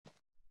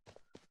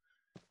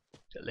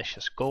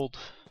Delicious gold.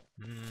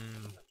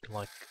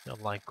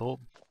 Don't like gold.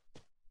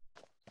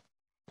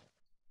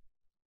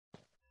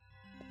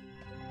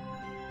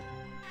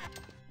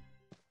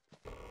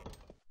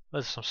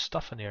 There's some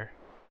stuff in here.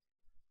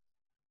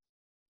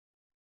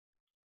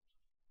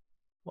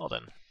 Well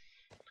then,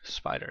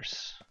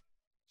 spiders,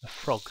 the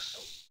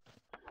frogs.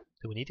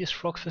 Do we need these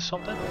frogs for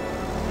something?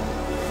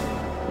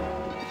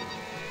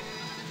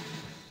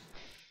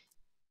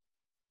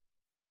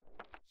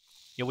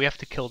 Yeah, we have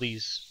to kill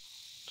these,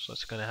 so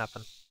it's gonna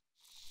happen.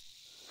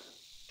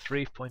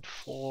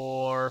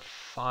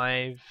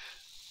 3.45,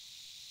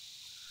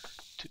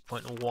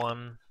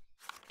 2.1,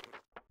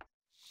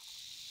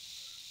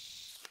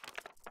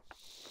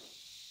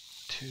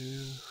 2.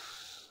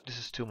 This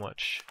is too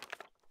much.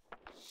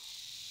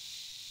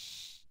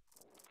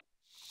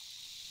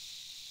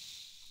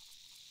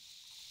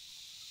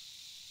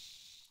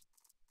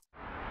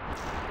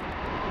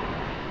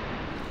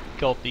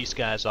 Killed these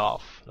guys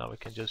off. Now we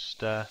can just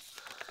throw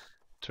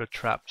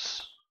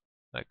traps,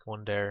 like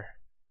one there.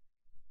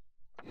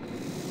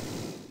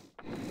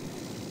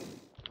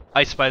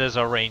 Ice spiders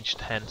are ranged,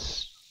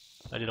 hence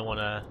I didn't want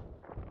to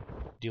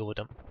deal with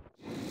them.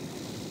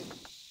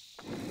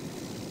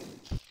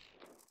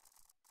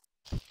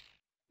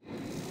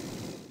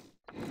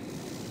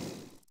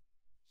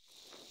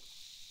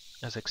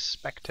 As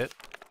expected.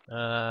 Will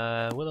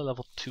a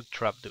level 2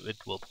 trap do? It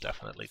will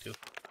definitely do.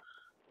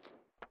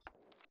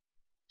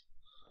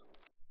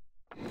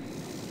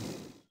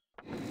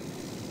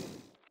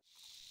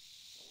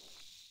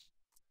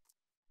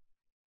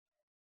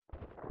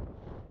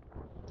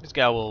 This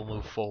guy will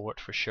move forward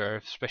for sure,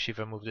 especially if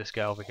I move this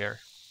guy over here.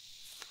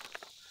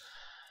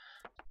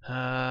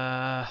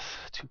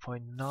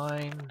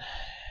 2.9.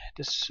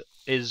 This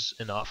is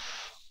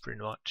enough,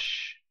 pretty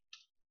much.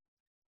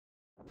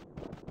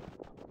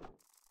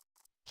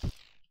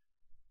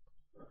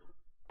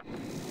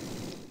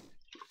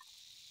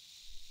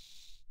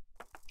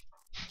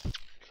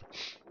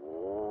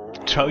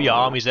 Throw your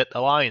armies at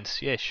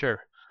Alliance. Yeah,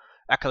 sure.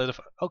 Acolyte of...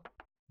 Oh,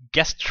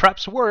 guess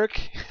traps work.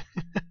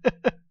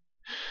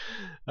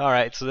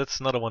 Alright, so that's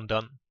another one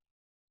done.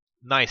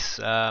 Nice.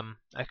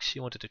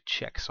 Actually wanted to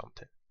check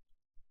something.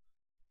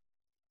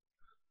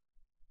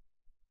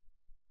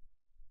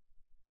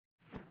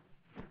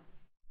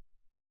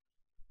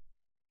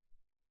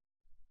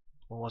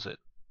 What was it?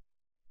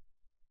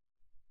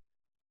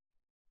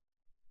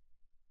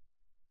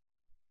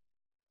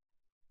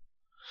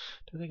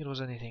 Don't think it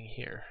was anything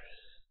here.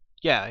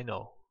 Yeah, I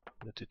know.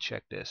 I need to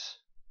check this.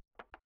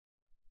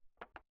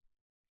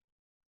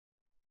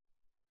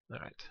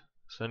 Alright.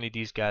 So only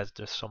these guys,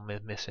 there's some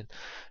missing.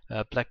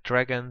 Black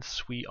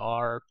dragons, we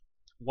are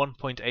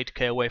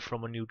 1.8k away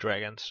from a new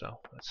dragon, so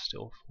that's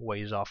still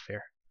ways off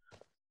here.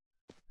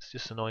 It's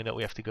just annoying that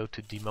we have to go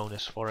to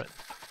Demonis for it.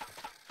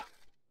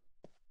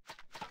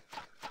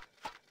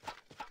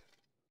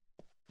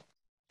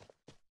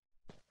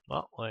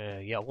 Well,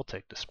 yeah, we'll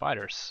take the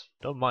spiders.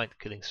 Don't mind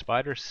killing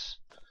spiders.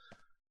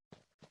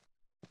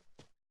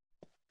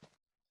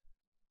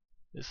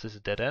 This is a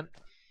dead end.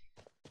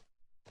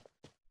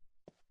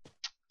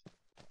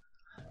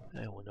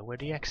 I wonder where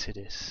the exit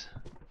is.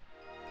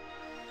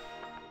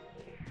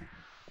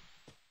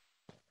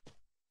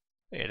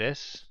 There it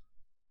is.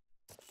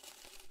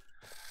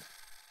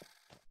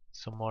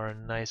 Some more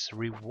nice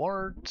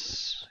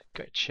rewards.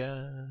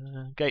 Gotcha.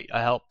 Okay,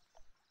 I help.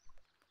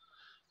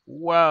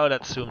 Wow,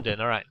 that zoomed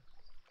in. Alright.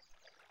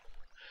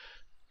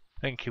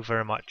 Thank you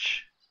very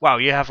much. Wow,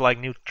 you have like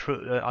new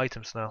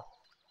items now.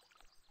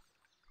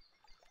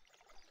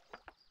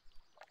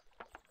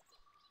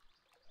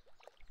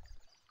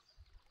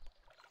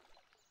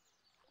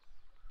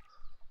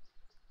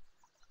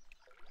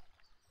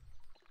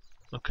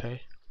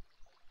 Okay.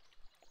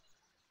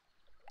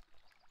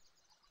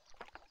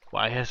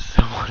 Why has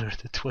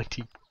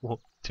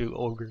 122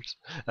 ogres?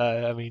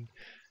 I mean,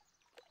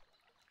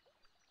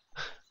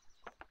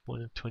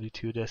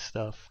 122 this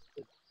stuff.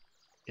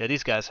 Yeah,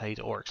 these guys hate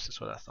orcs, that's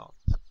what I thought.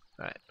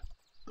 Alright.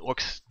 The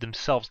orcs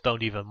themselves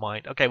don't even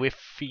mind. Okay, we have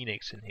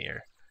Phoenix in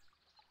here.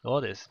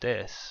 What is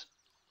this?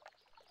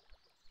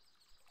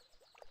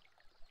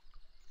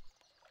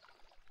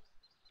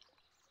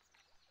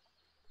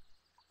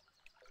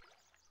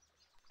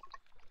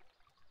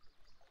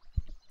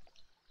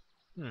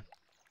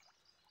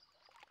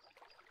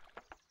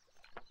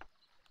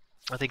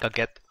 I think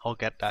I'll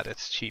get that,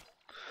 it's cheap.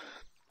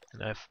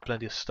 And I have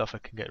plenty of stuff I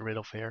can get rid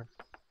of here.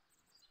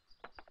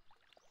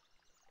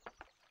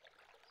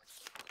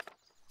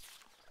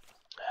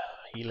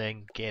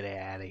 Healing, get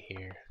out of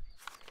here.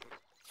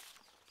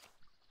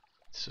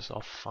 This is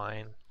all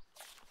fine.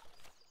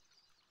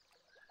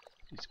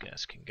 These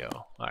guys can go.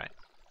 Alright.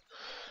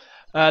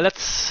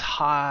 Let's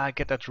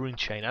get that rune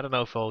chain. I don't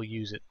know if I'll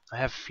use it. I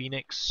have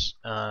Phoenix.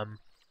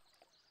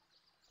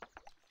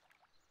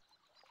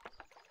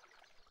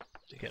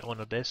 To get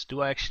one of this. Do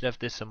I actually have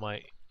this in my...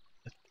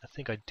 I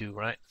think I do,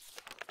 right?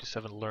 Just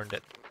haven't learned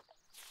it.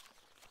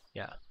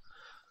 Yeah.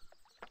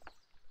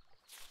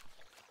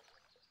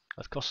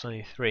 That costs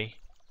only 3.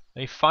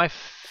 Only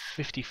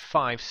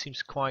 555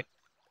 seems quite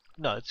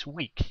No, it's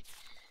weak.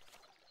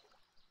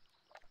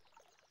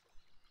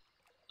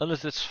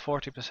 Unless it's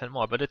 40%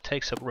 more, but it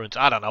takes up runes.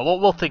 I don't know.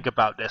 We'll think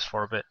about this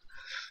for a bit.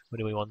 Where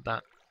do we want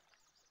that?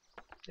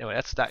 Anyway,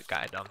 that's that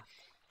guy done.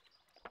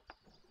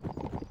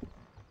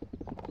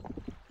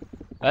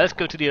 Let's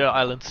go to the other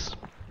islands.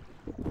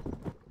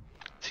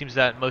 Seems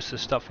that most of the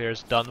stuff here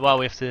is done. Well,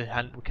 we can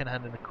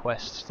hand in a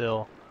quest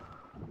still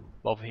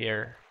above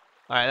here.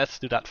 Alright, let's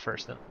do that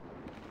first then.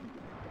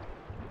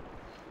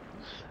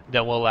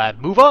 Then we'll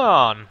move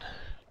on!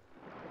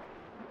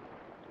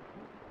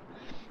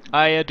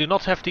 I do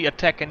not have the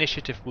attack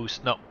initiative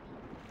boost, no.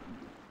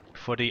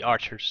 For the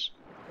archers.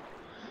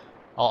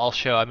 I'll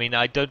show, I mean,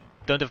 I don't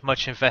have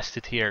much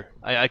invested here.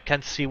 I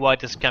can't see why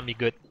this can be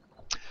good.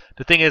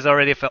 The thing is, I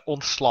already have an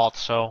onslaught,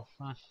 so...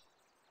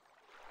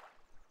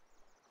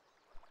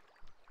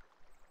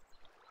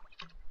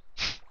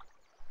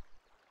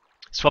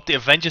 Swap the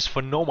Avengers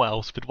for normal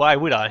elves, but why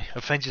would I?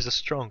 Avengers are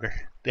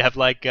stronger. They have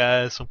like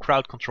some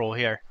crowd control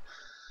here,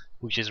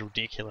 which is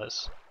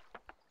ridiculous.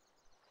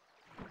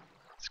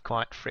 It's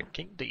quite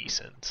freaking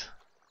decent.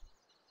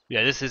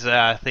 Yeah, this is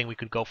a thing we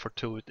could go for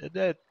too.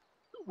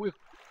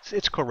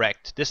 It's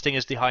correct. This thing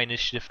is the high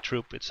initiative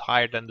troop. It's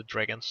higher than the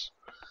dragons,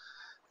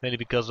 mainly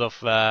because of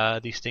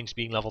these things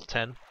being level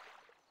 10. As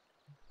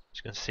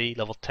you can see,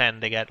 level 10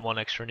 they get 1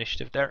 extra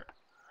initiative there.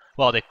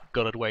 Well, they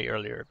got it way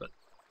earlier, but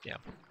yeah.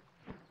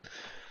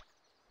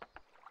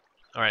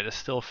 Alright, there's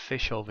still a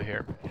fish over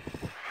here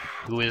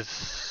who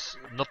is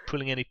not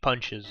pulling any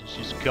punches, he's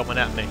just coming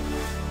at me.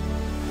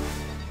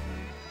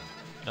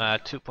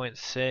 2.6,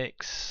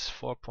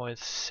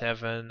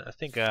 4.7, I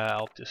think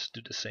I'll just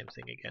do the same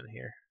thing again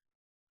here.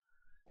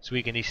 So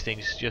weaken these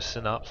things just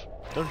enough.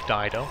 Don't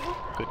die though,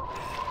 good.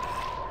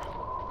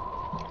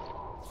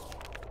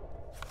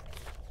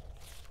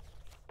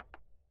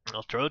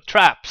 I'll throw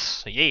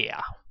traps,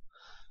 yeah!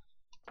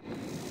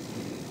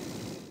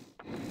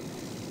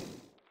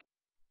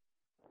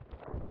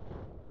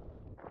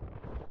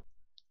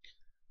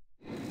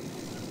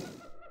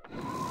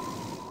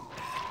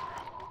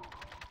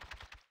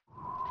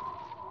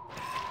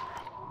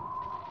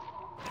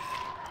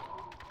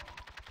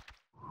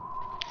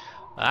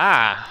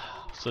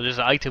 Ah, so there's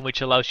an item which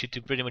allows you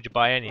to pretty much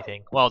buy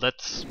anything. Well,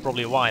 that's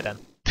probably why then.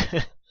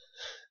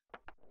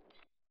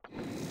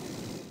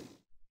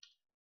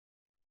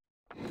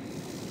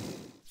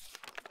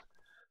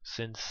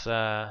 Since,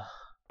 yeah,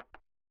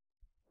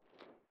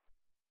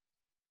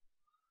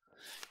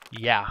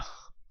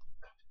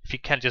 if you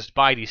can't just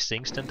buy these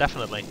things, then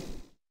definitely.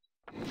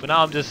 For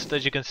now, I'm just,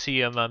 as you can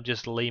see, I'm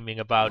just leaming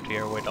about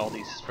here with all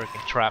these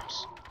freaking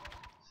traps.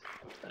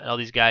 And all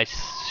these guys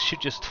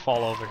should just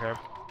fall over here.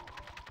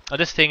 Oh,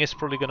 this thing is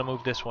probably gonna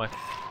move this way.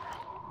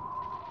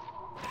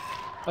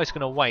 Oh, it's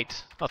gonna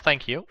wait. Oh,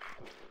 thank you.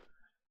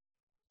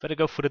 Better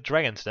go for the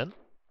dragons then.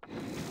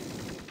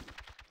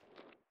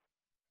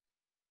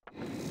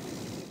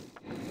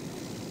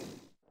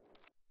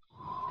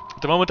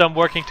 At the moment, I'm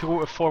working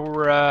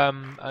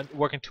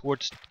working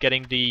towards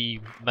getting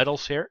the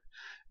medals here.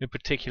 In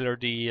particular,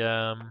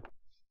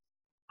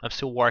 I'm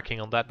still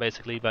working on that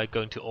basically by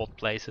going to old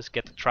places,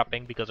 get the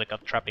trapping, because I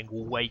got trapping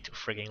way too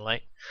frigging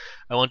late.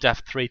 I want to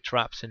have 3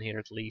 traps in here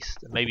at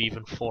least, maybe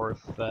even 4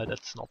 if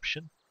that's an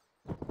option.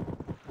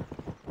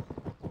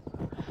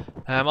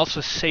 I'm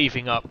also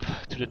saving up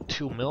to the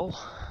 2 mil,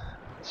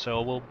 so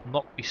I will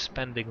not be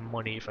spending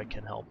money if I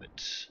can help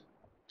it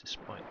at this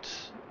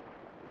point.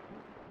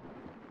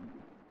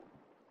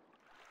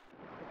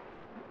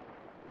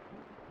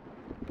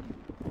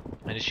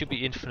 And it should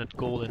be infinite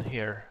gold in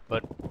here,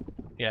 but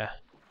yeah.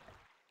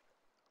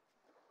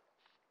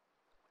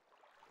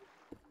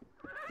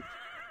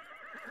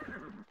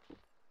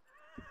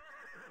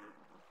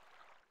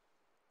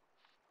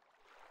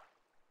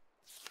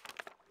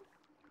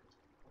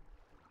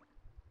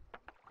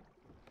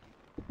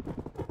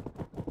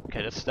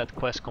 Okay, that's that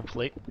quest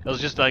complete. I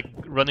was just like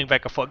running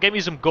back and forth. Gave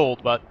me some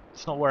gold, but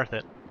it's not worth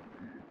it.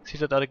 See if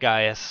that other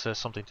guy has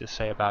something to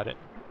say about it.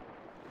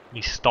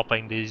 Me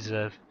stopping these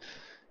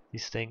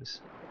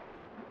things.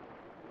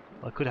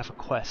 Well, I could have a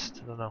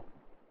quest. I don't know.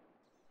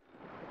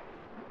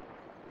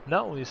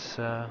 No,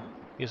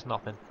 he's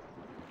nothing.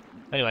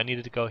 Anyway, I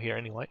needed to go here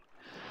anyway.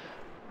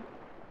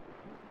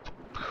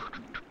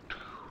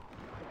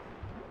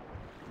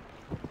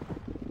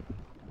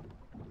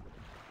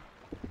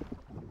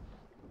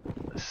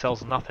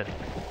 Sells nothing.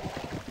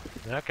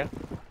 Okay.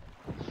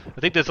 I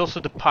think there's also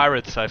the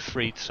pirates I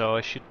freed, so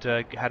I should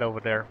head over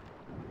there,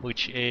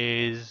 which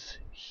is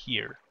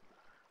here.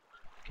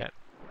 Okay.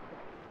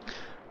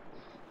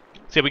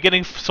 So yeah, we're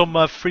getting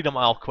some Freedom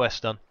Isle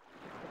quest done.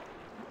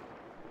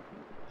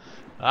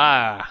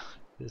 Ah,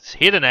 it's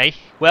hidden, eh?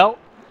 Well,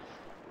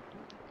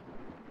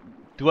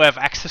 do I have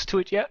access to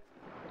it yet?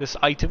 This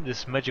item,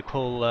 this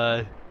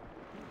magical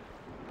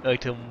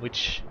item,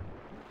 which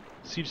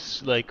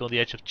seems like on the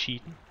edge of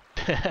cheating.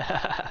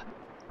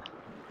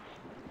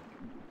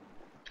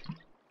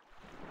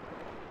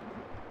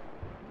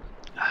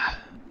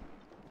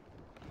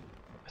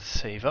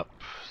 Save up.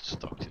 Let's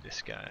talk to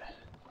this guy.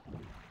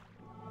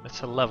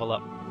 It's a level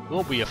up.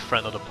 We'll be a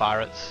friend of the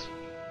pirates.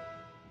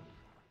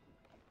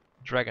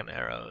 Dragon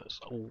arrows.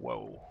 Oh,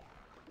 whoa.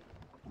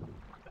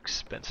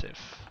 Expensive.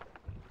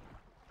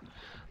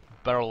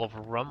 Barrel of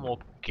rum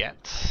we'll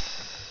get.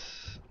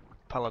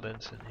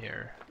 Paladins in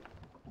here.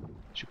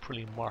 Should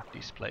probably mark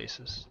these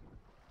places.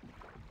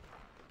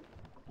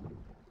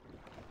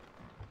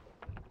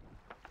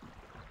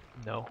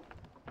 No.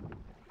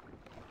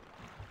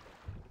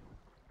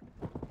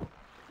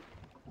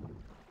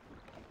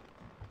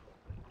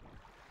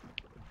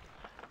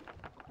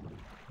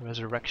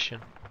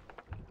 Resurrection.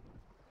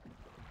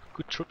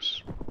 Good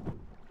troops.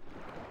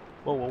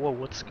 Whoa, whoa, whoa,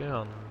 what's going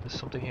on? There's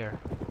something here.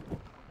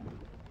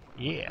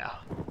 Yeah.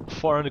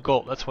 400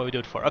 gold, that's what we do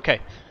it for. Okay,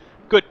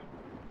 good.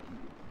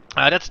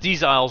 That's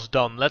these isles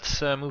done.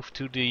 Let's move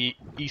to the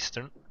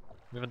eastern.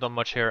 We haven't done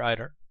much here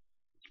either.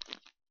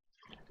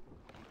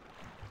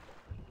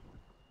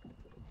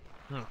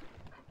 Well,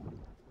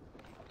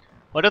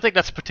 I don't think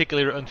that's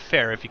particularly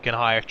unfair if you can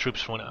hire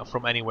troops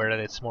from anywhere that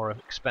it's more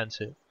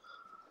expensive.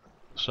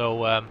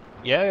 So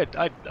yeah,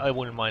 I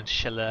wouldn't mind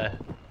shelling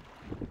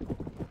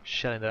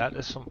that.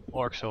 There's some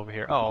orcs over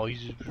here. Oh,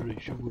 he's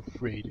so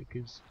afraid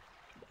because.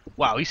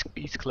 Wow, he's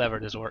clever.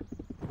 This orc.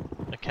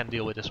 I can't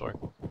deal with this orc.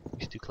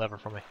 He's too clever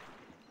for me.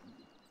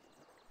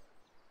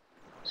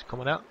 Is he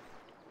coming out?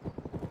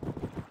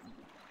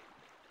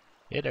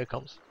 Yeah, there he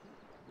comes.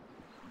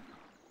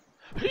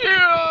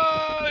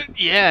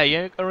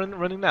 Yeah,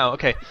 running now.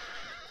 Okay.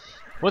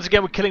 Once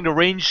again, we're killing the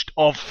ranged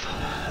of.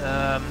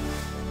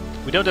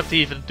 We don't have to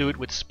even do it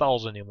with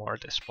spells anymore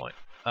at this point.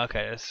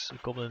 Okay, there's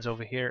goblins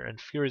over here and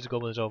furious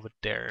goblins over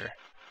there.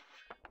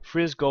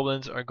 Furious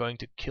goblins are going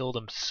to kill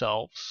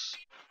themselves.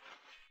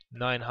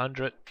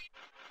 900,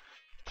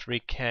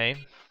 3k,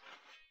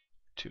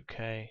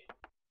 2k.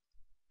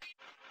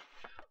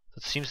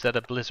 It seems that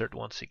a blizzard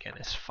once again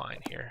is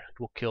fine here.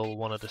 It will kill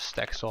one of the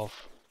stacks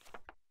off.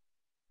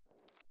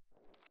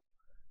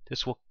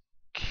 This will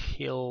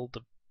kill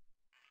the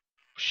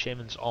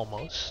shamans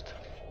almost.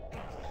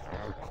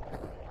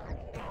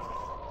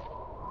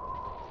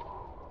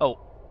 Oh,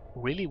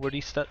 really? Were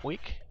these that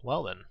weak?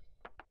 Well then.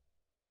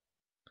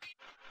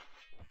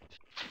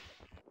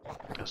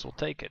 Guess we'll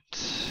take it.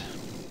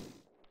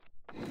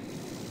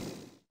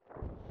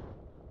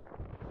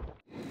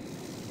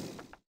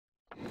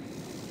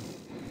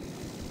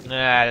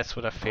 Nah, that's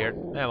what I feared.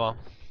 Yeah, well.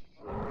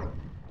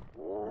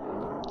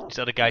 These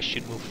other guys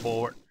should move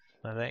forward,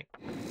 I think.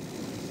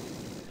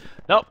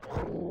 Nope.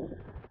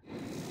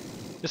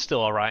 It's still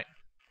alright.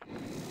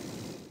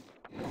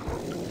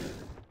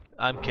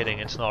 I'm kidding,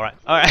 it's not alright.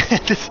 Alright,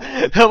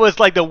 that was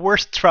like the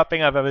worst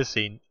trapping I've ever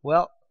seen.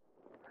 Well,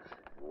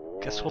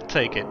 guess we'll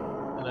take it.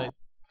 And I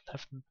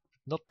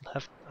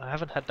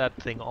haven't had that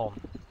thing on,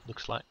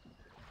 looks like.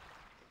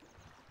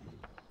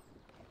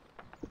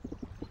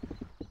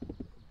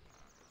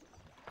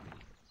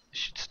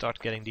 Should start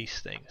getting these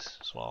things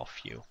as well, a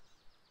few.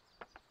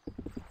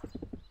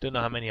 Don't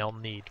know how many I'll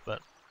need,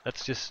 but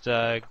let's just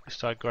start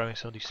growing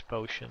some of these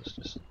potions,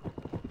 just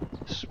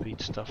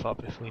speed stuff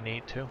up if we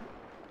need to.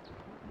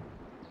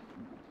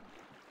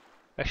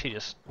 Actually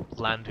just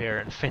land here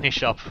and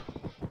finish up.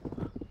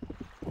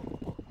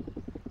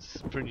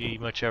 It's pretty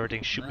much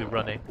everything should be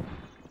running.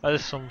 Oh,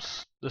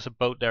 there's a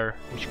boat there,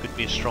 which could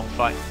be a strong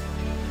fight.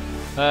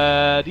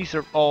 These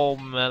are all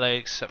melee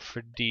except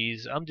for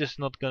these. I'm just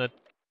not gonna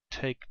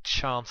take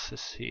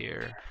chances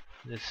here.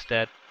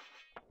 Instead,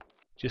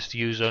 just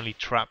use only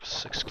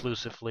traps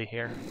exclusively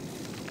here.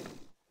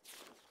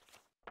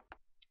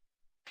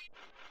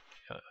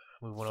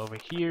 Move one over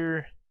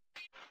here.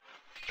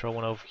 Throw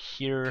one over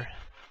here.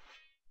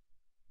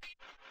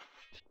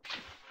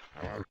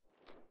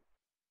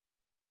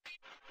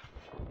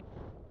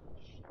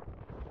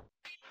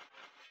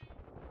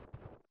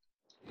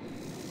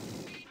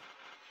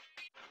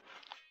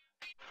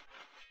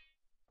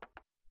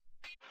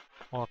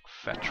 Orc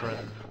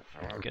veteran,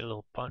 get a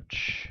little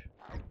punch.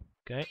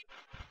 Okay.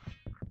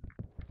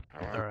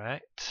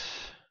 Alright.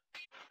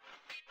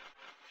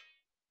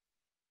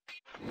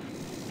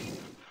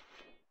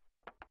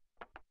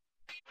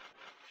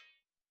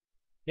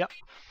 Yep.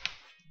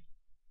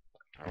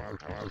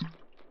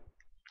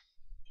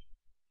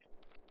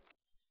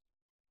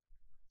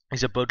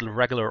 These are both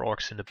regular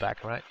orcs in the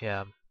back, right?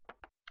 Yeah.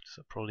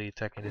 So probably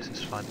attacking this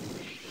is fine.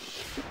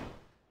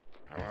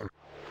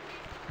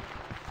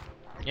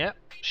 Yeah,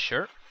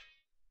 sure.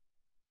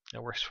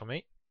 That works for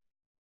me.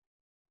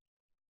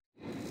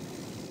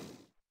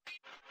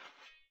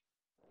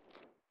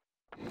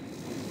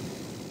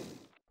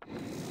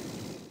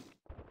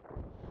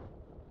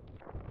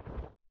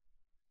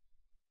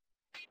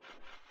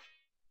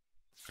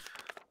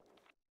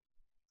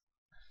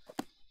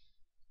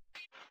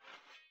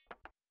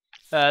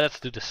 Let's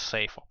do the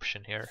safe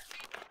option here.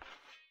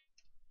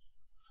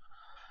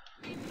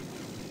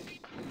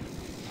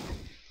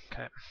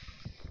 Okay.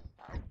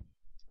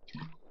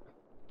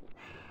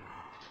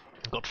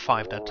 Got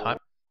 5 that time.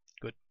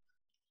 Good.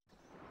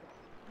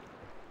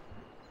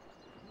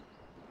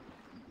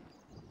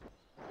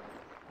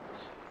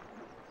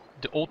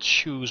 The old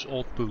shoes,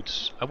 old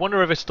boots. I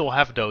wonder if I still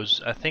have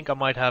those. I think I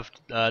might have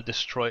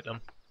destroyed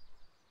them.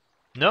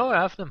 No,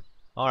 I have them.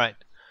 Alright.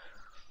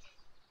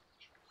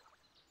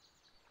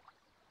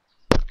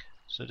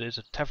 So there's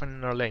a tavern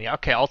in Arlenia.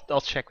 Okay,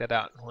 I'll check that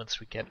out once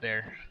we get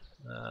there.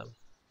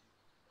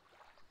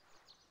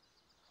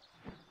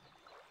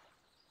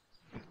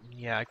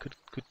 Yeah, I could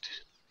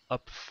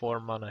up 4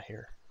 mana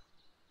here.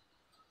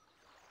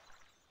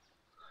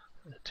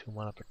 2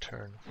 mana per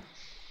turn.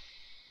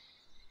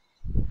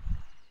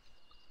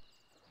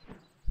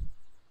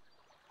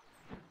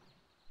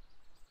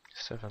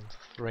 7,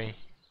 3.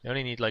 You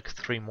only need like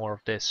 3 more of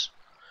this.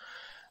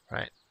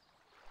 Right.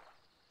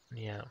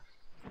 Yeah.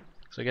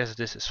 So I guess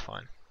this is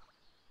fine.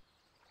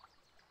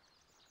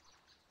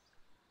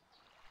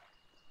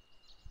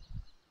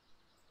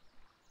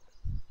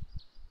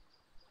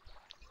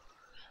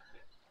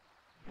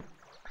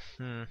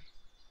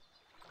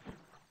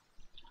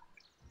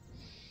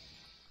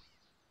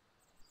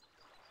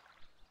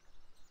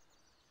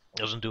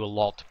 Doesn't do a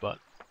lot, but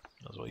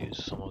as well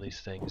use some of these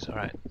things.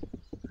 Alright.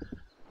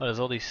 Oh, there's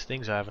all these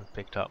things I haven't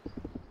picked up.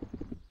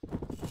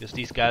 Because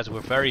these guys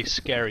were very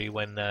scary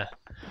when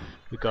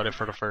we got it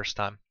for the first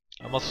time.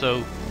 I'm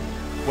also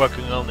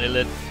working on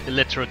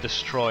Illiterate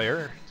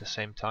Destroyer at the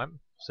same time,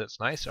 so that's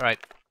nice. Alright,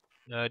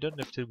 I don't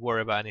have to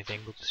worry about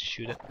anything, we'll just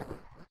shoot it.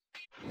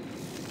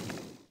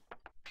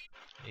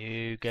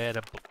 You get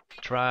a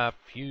trap,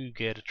 you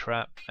get a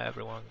trap,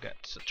 everyone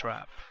gets a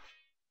trap.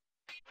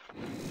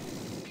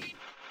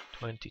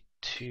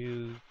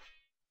 22.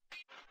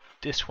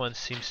 This one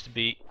seems to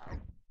be...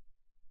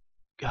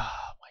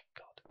 Oh my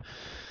god.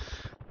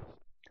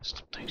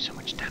 Stop doing so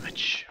much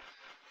damage.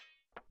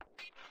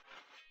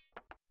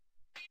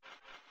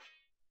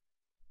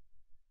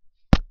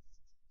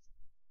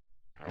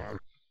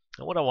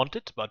 Not what I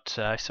wanted, but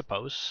I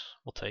suppose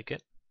we'll take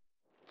it.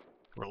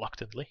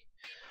 Reluctantly.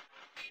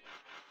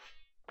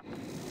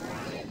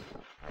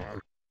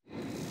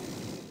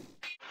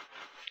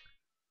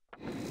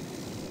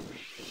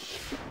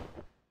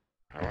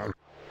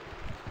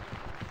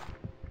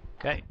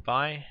 Okay,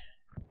 bye.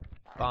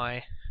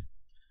 Bye.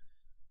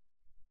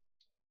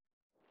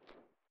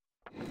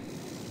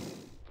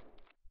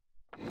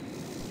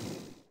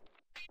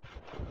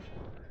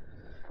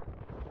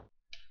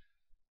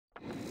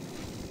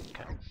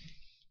 Okay.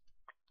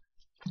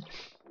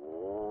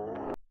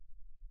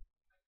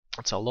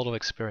 That's a lot of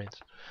experience.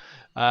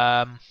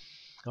 How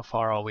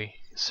far are we?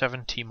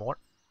 70 more.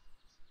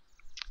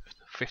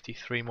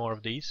 53 more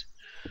of these.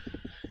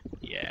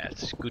 Yeah,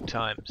 it's good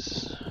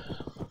times.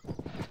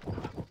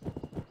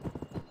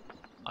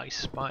 Ice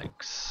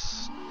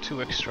spikes.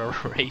 2 extra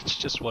rage,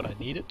 just what I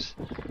needed.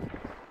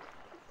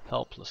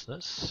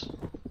 Helplessness.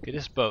 Okay,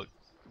 this boat.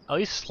 Oh,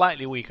 he's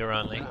slightly weaker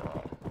only.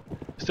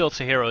 Still, it's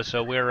a hero,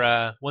 so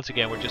we're once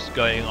again we're just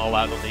going all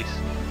out on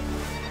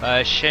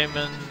these.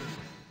 Shaman,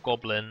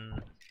 Goblin.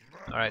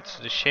 Alright,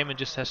 so the Shaman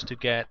just has to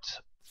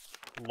get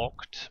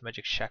locked,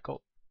 Magic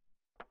Shackle.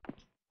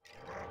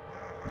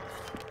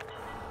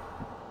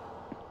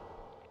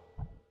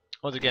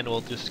 Once again,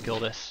 we'll just kill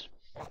this.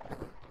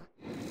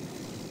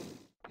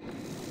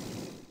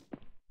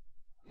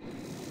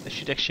 I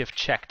should actually have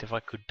checked if I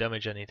could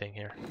damage anything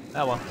here.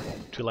 Ah well,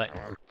 too late.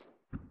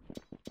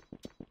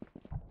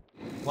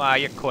 Wow,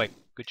 you're quick.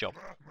 Good job.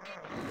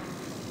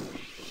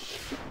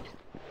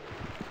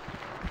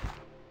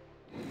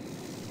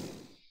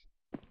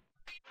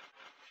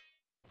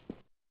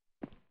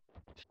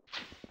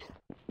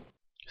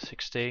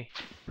 $60.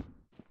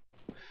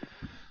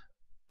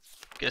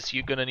 Guess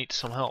you're gonna need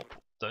some help,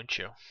 don't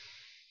you?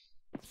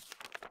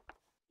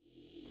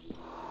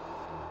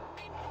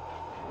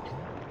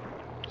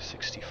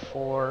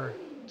 $64.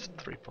 It's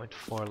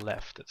 3.4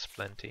 left. That's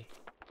plenty.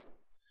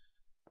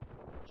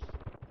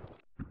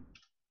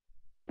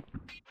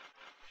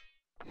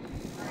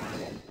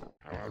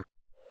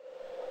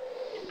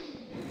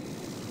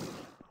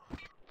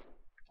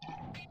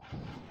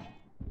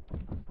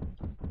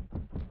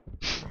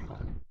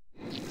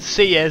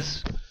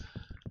 CS.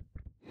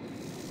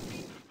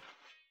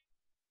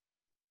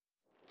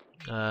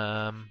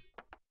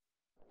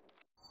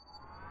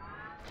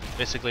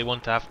 Basically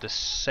want to have the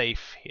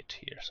safe hit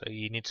here, so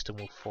he needs to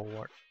move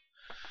forward.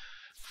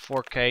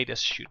 4k,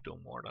 this should do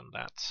more than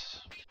that.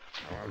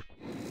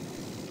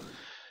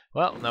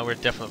 Well, now we're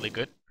definitely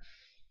good.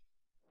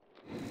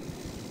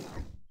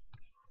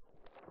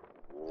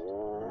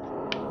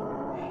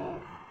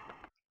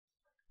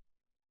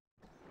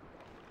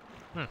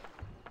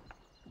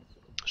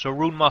 So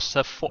Rune must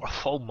have 4.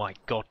 Oh my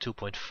god,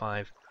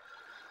 2.5.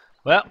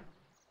 Well,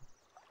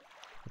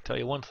 I'll tell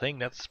you one thing,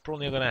 that's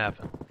probably not gonna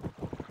happen.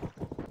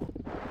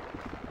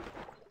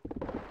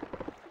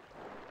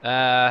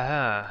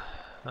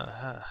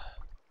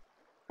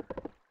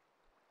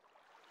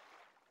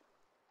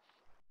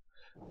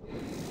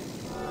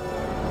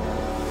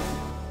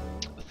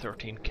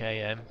 $13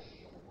 km.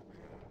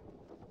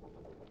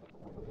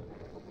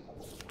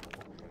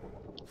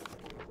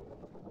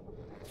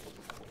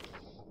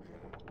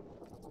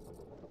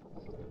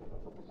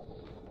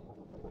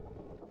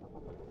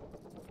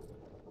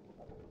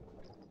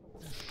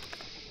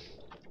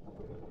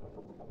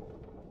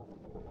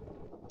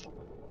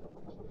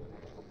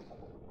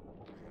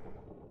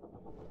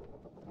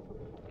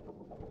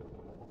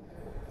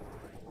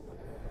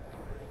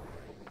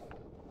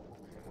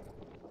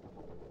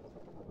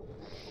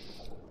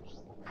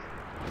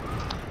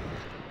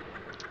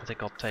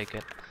 think I'll take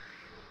it.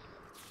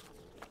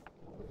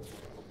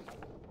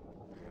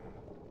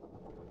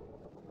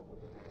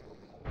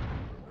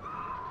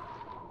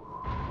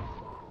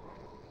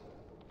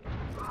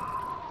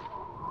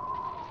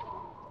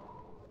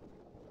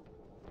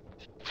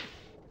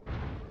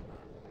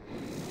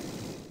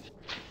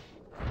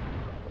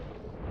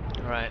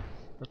 Alright,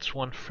 that's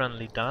one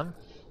friendly done.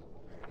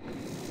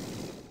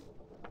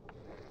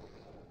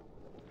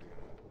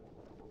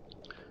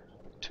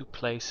 Two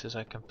places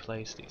I can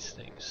place these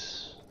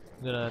things.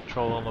 I'm gonna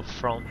throw them up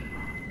front.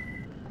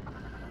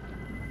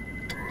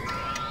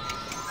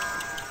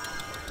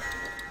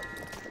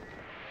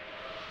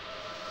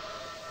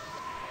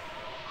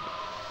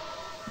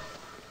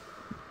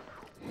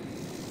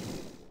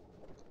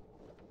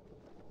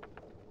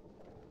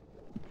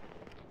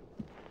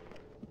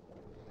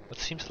 It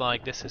seems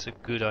like this is a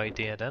good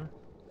idea then.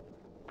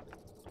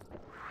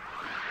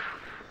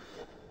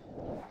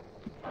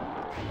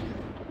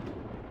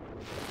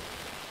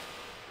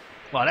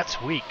 Wow,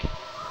 that's weak.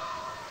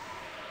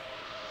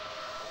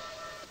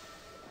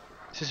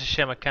 This is a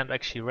shame I can't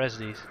actually res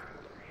these.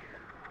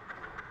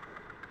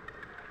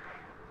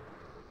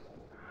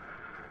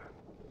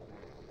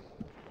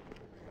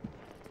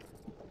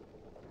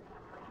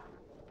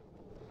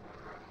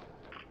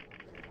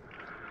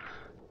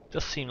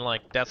 Does seem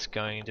like that's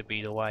going to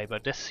be the way,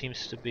 but this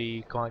seems to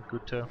be quite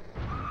good too.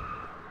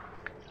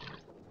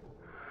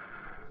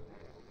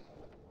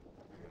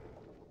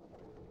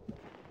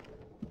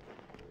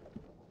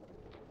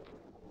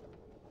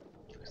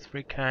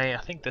 $3K,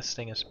 I think this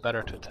thing is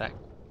better to attack.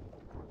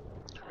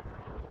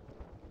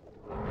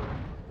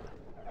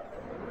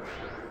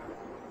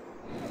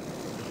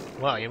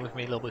 Wow, you moved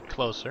me a little bit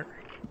closer.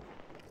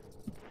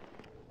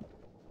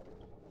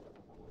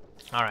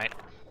 Alright,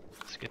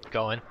 let's get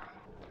going.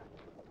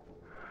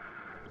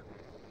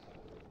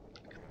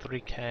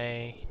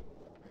 3K.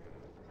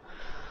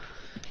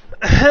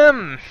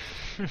 Ahem.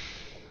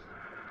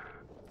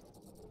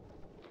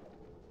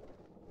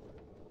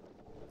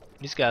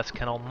 These guys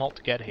cannot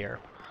not get here,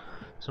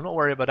 so I'm not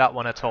worried about that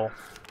one at all.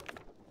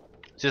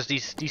 Just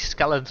these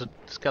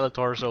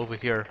skeletors over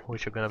here,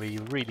 which are gonna be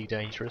really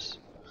dangerous.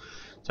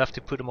 So I have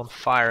to put them on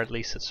fire at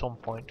least at some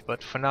point.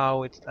 But for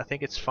now, I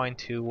think it's fine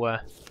to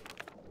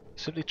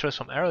simply throw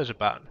some arrows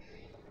about.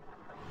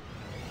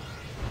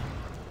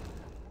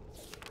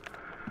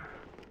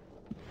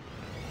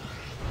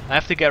 I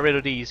have to get rid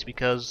of these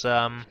because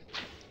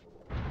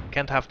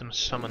can't have them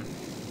summon.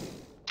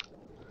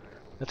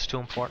 That's too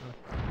important.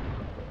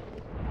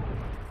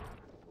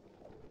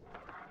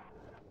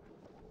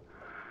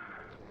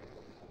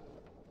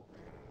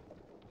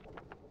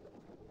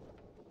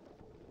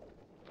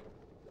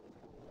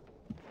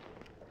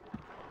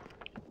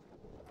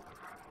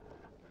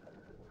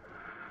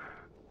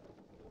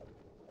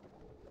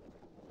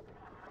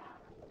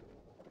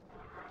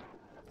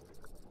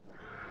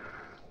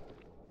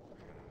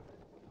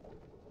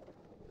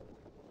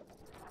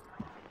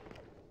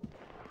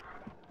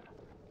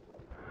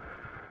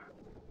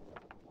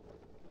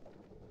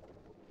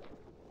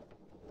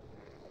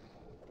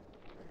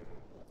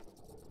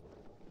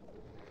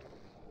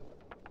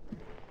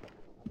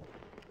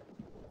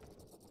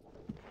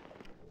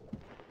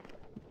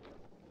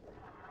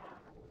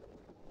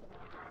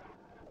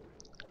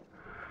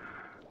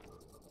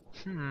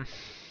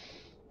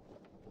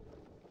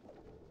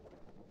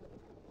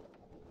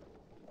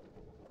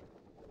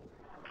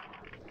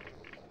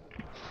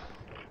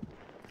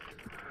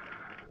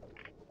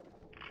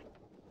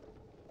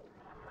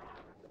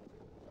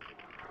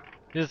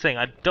 Here's the thing,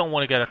 I don't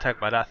want to get attacked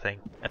by that thing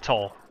at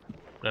all.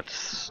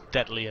 That's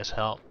deadly as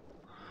hell.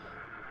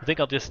 I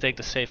think I'll just take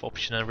the safe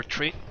option and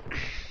retreat.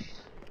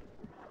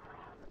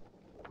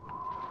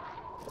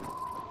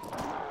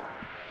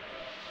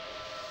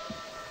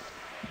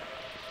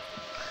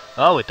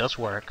 Oh, it does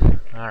work.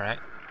 Alright.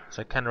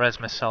 So I can res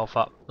myself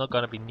up. Not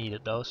gonna be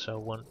needed though, so I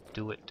won't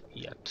do it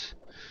yet.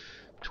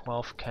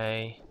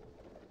 12K.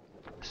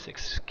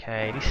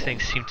 6K. These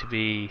things seem to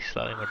be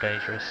slightly more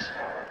dangerous.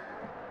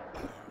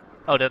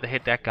 Oh, that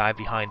hit that guy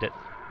behind it.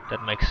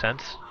 That makes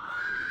sense.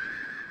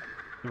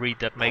 Read,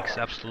 that makes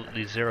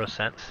absolutely zero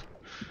sense.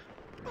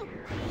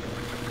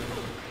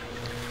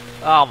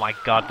 Oh my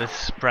god, this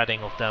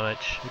spreading of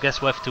damage. I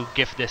guess we have to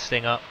give this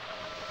thing up.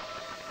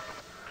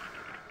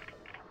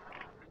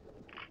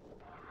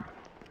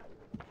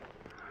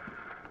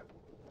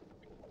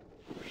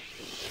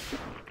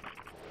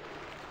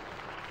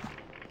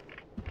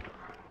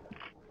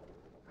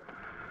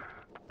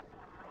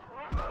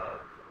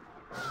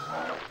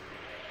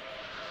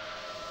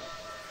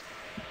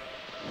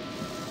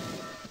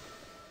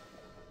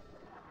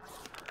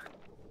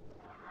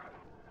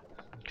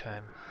 Okay.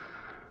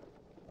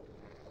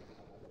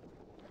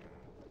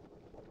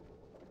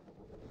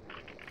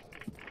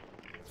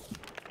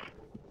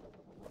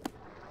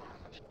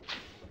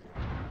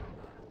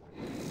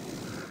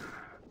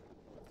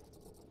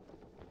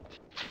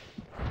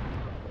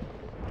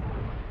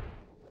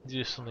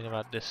 Do something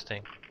about this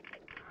thing.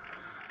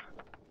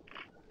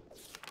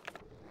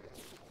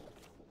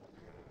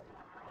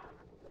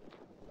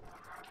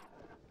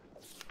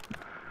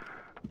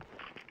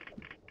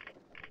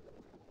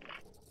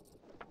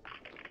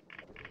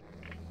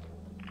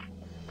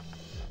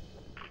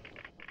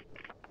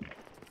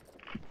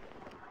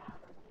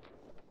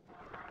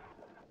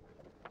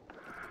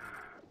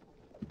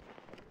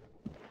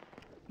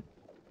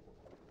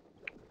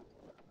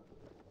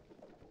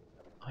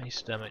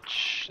 Ice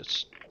damage,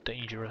 that's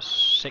dangerous.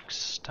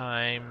 6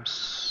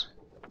 times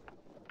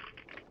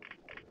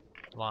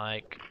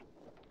like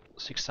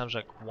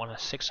 600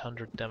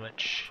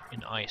 damage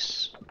in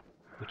ice,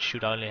 which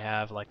should only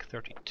have like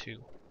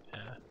 32. Yeah.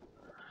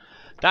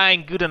 That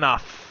ain't good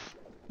enough.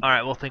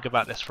 Alright, we'll think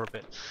about this for a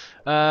bit.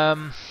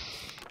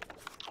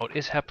 What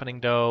is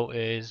happening though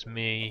is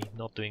me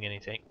not doing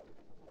anything.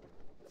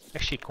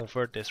 Actually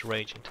convert this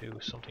rage into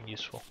something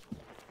useful.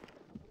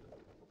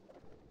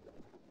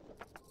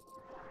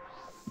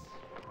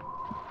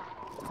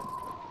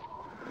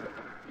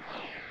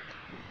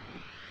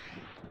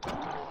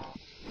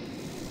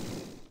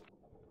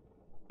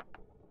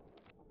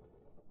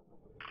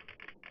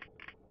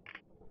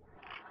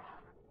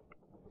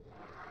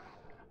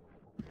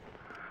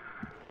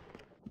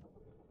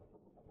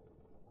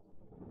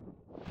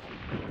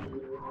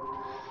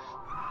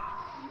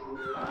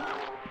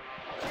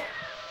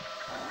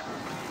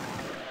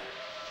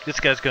 This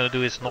guy's gonna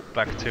do his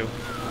knockback too.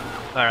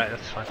 Alright,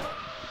 that's fine.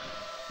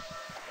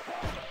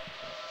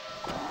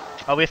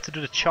 Oh, we have to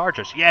do the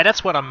chargers. Yeah,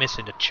 that's what I'm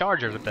missing, the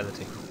chargers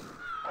ability.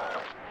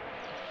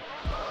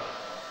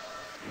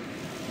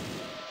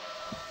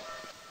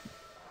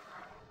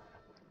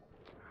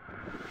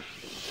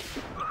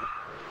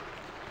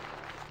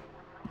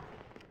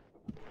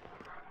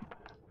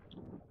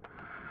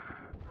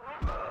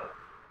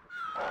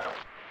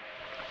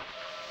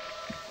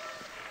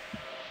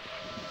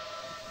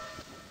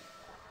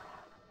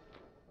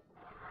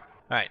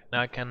 Alright,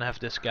 now I can have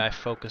this guy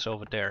focus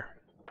over there.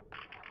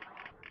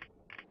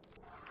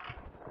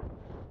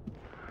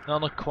 No,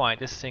 not quite,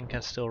 this thing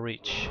can still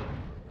reach.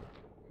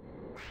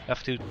 I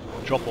have to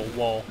drop a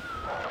wall.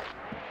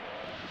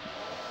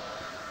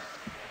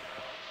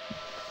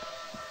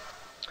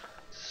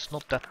 It's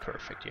not that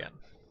perfect yet.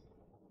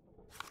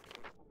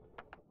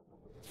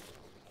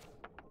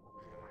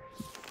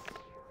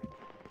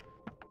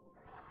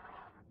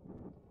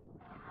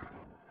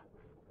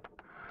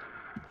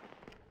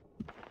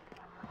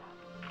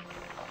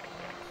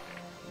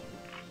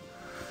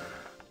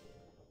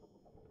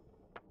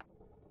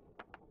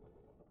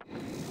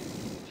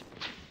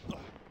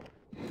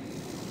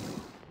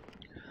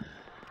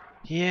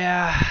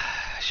 Yeah,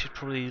 I should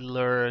probably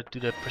do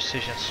the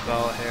precision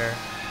spell here.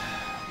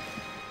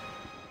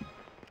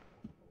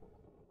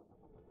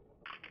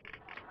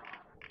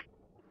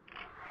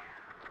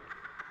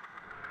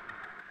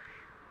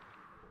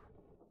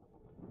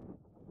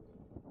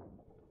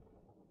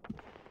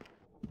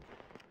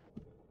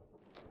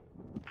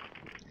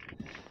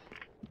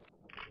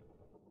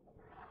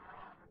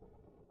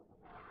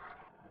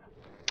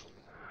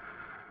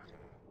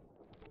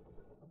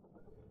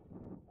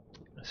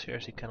 I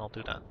seriously cannot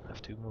do that. I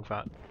have to move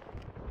out.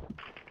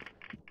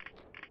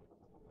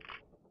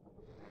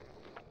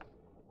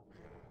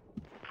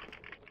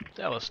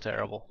 That was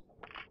terrible.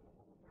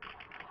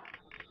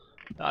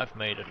 I've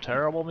made a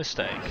terrible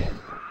mistake.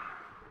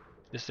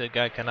 This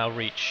guy can now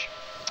reach.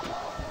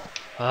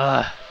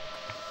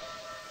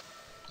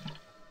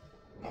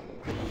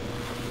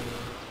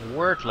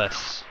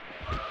 Wordless.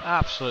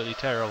 Absolutely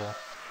terrible.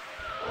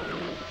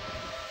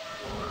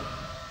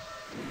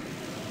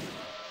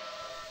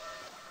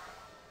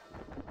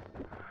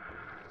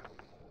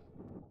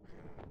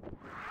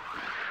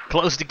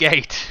 Close the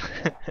gate.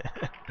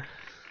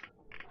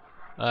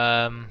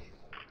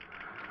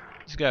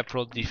 This guy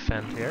probably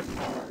defend here.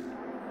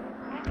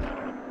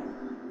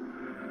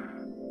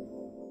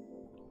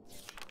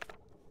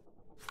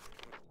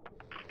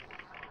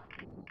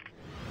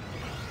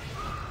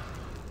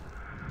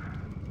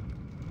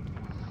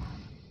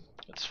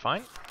 That's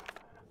fine.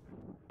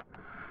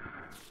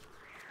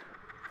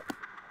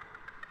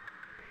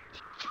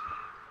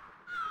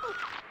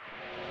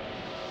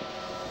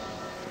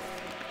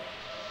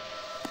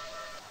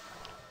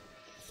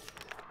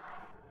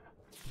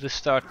 Just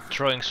start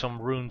throwing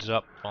some runes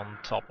up on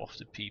top of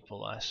the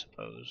people, I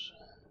suppose.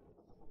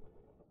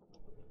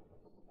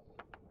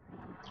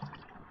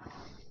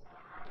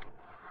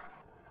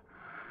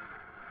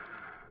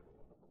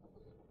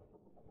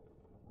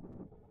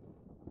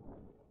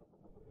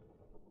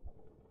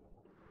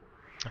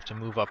 I have to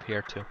move up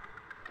here too.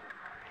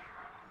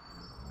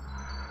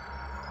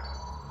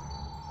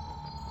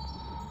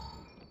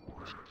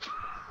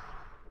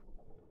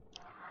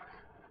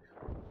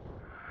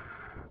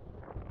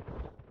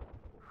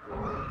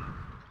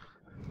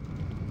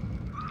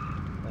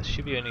 There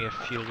should be only a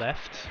few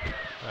left.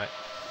 Right.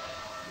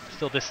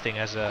 Still, this thing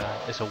is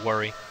a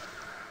worry.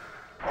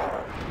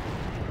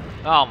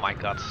 Oh my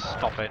god!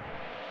 Stop it.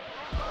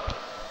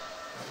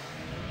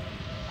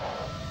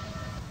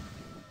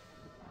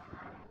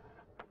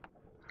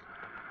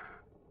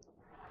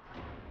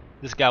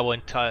 This guy will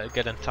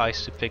get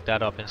enticed to pick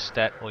that up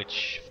instead,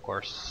 which, of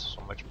course, is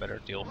a much better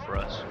deal for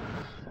us.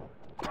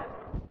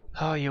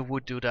 Oh, you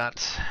would do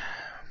that.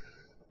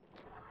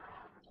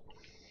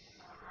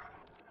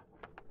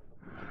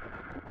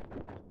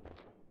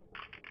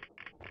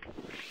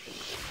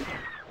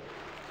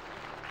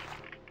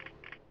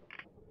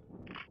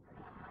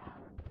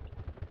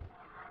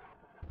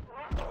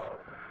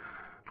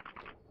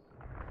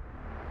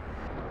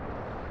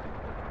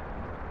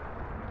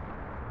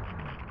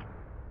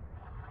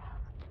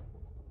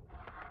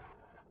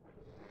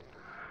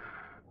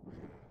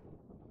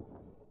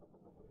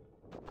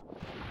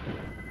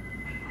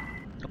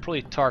 I'll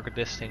probably target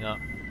this thing up.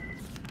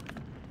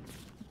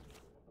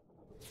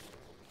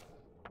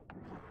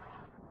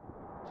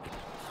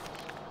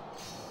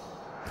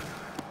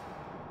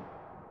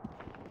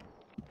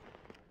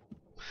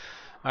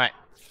 Alright.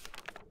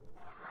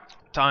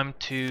 Time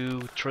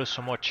to throw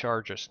some more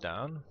chargers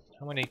down.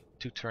 How many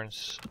 2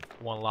 turns?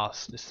 One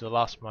last. This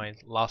is my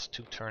last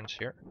 2 turns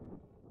here.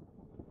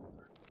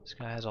 This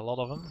guy has a lot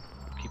of them.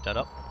 Keep that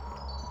up.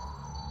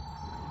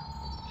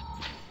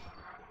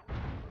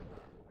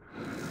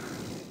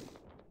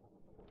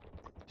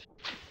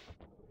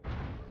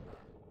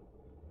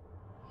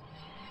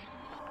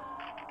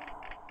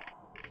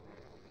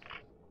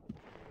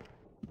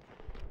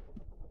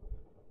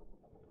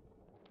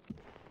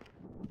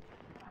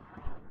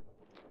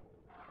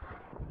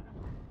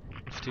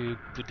 Have to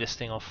put this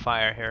thing on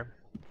fire here.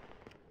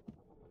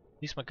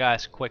 At least my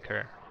guy's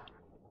quicker.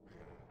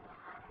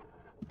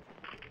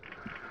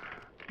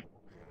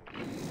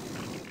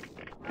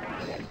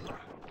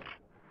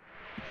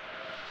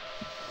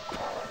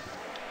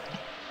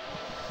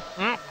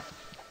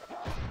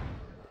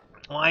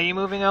 Why are you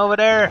moving over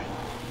there?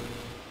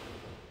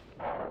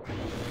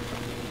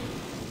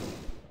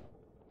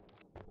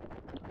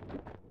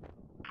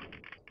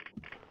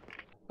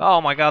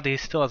 Oh my god, he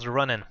still has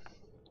running.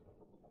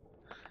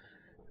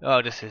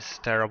 Oh, this is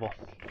terrible.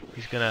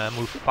 He's gonna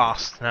move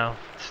fast now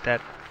instead.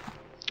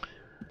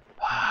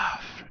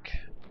 Ah, frick.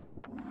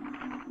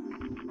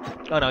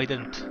 Oh no, he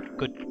didn't.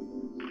 Good.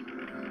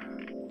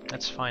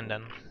 That's fine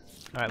then.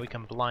 Alright, we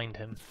can blind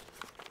him.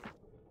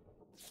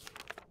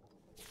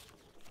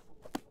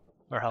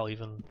 Or hell,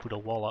 even put a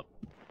wall up.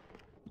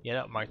 Yeah,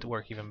 that might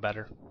work even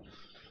better.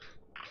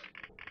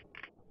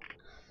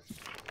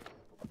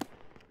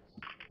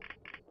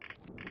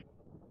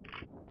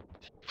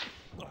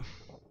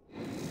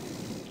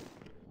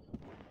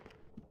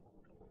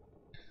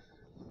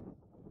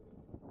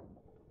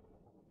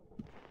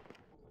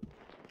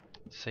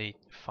 Say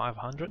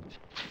 500.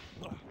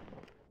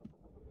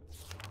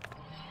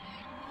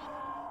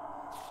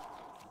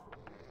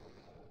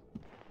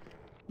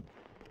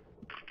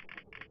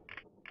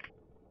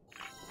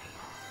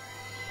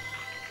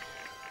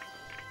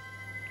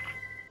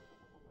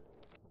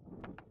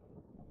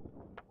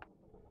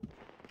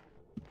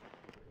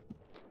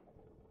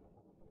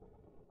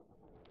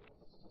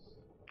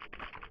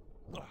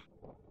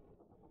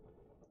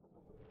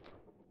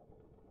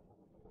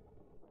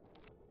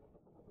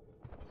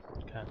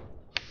 Okay.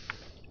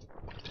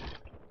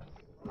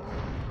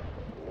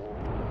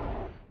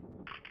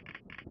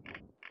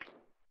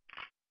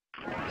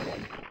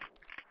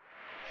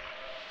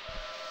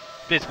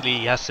 Basically,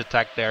 he has to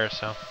attack there,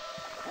 so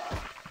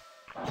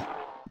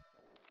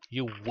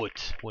you would,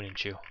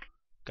 wouldn't you?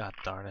 God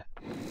darn it!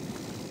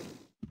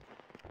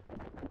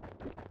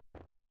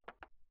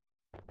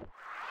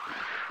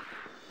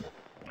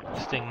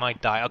 This thing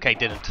might die. Okay,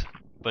 didn't,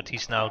 but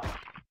he's now.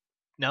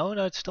 No,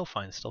 it's still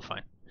fine. It's still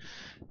fine.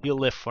 He'll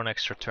live for an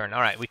extra turn.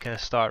 All right, we can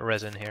start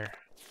resin here.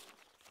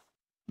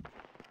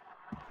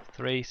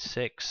 3,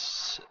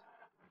 6.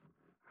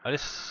 Oh,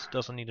 this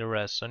doesn't need a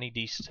res, so I need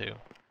these 2.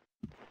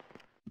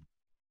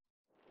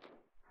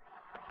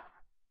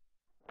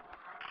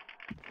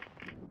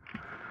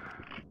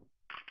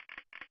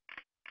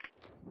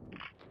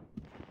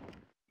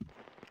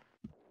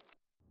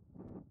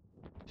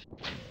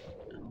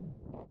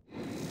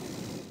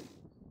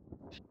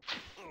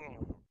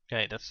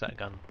 Okay, that's that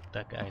guy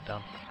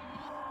done.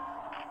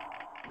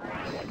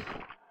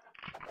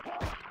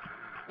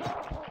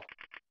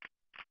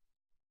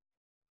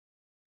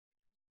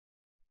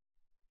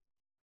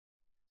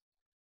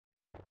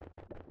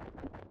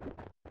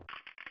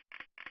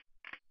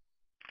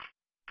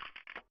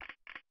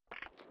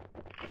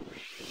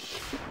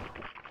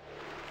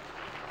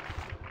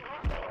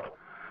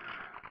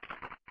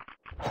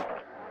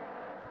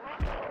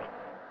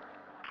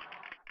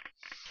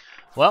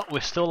 Well, we're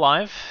still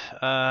live.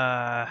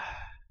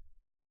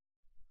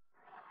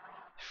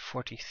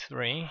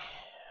 43.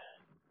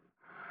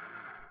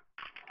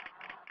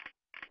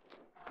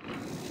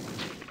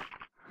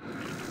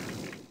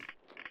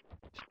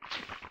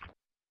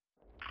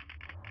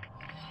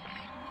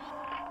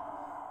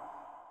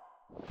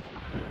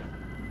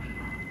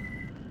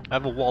 I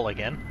have a wall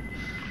again.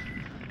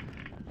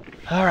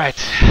 Alright,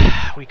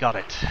 we got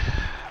it.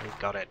 We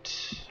got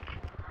it.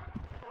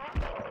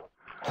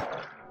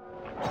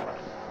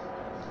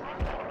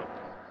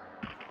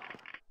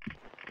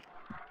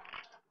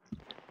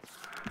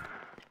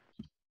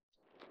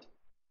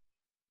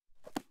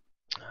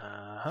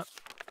 Uh-huh.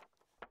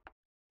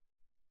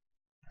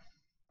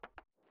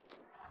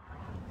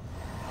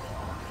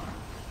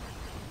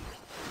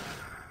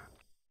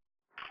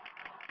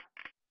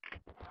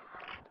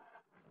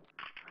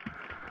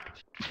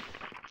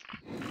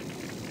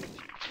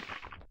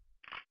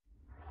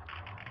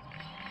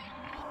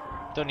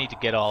 Don't need to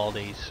get all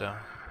these, so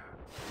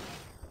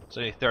there's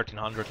only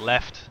 1300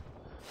 left.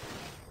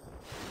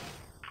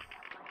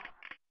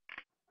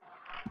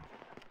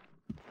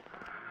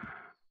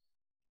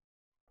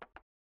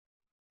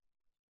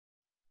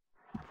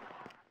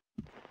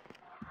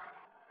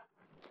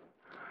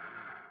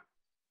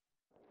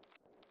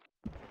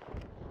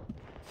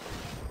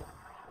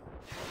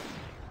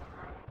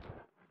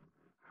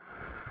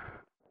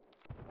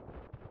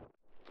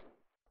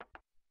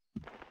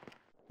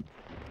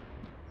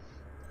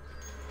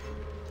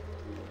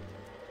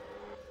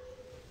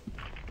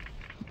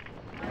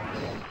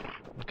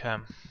 Okay.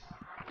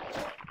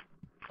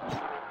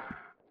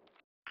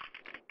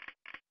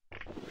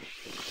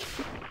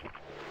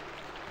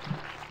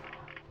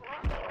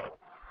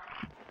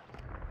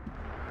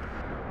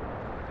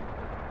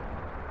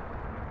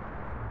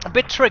 A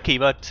bit tricky,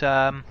 but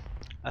I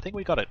think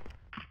we got it.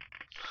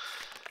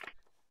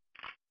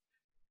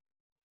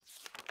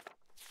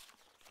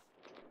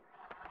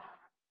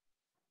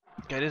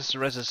 Okay, this is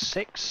Res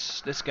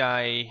 6. This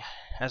guy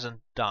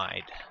hasn't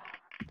died.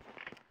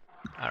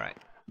 Alright.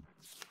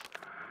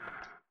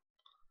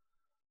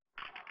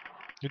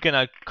 You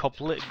can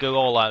go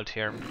all out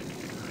here.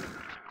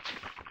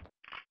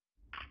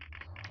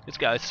 This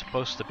guy is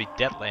supposed to be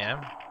deadly, eh?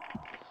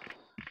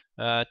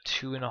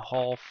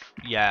 2.5.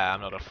 Yeah,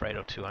 I'm not afraid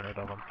of 200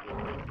 of them.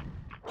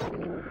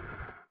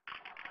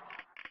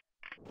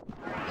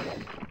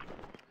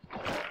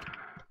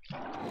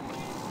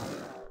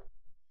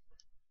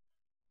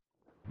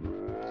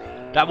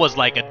 That was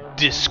like a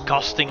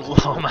disgusting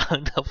low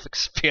amount of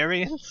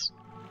experience.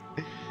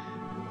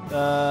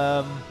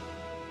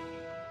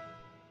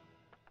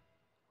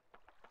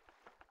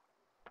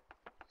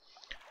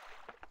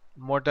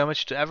 More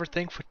damage to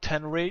everything for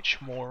 10 rage,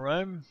 more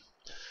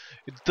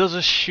it does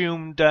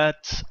assume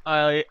that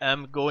I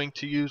am going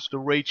to use the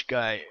rage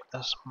guy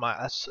as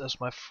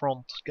my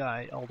front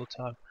guy all the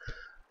time.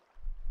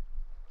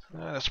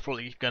 That's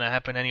probably gonna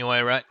happen anyway,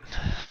 right?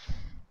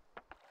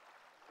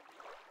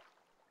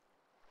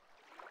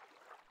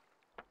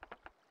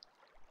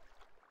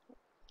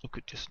 We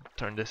could just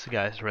turn this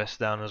guy's rest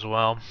down as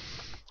well.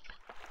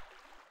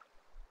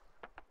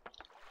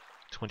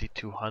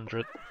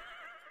 2200.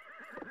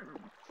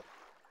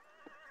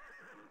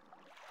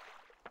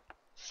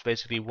 It's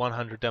basically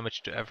 100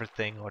 damage to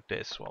everything or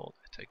this. Well,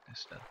 I take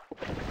this then.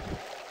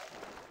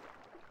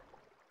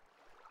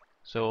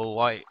 So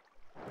why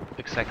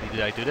exactly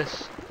did I do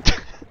this?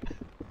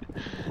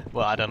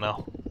 Well, I don't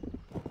know.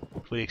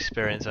 For the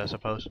experience, I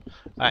suppose.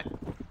 Alright.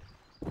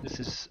 This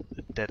is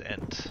a dead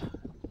end.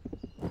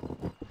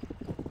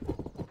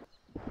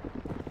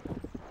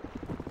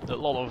 A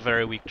lot of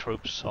very weak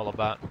troops all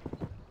about.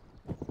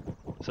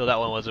 So that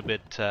one was a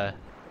bit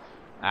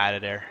out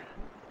of there.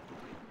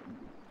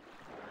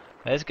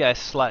 This guy's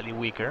slightly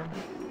weaker.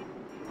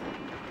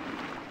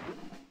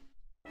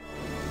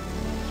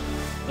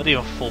 Not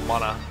even full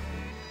mana.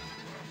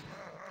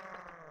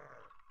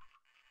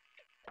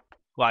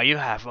 Wow, you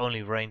have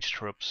only ranged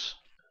troops.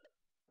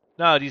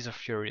 No, these are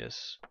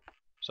Furious.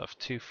 So I have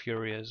 2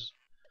 Furious.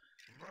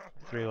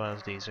 3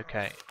 ones these,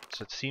 okay.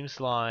 So it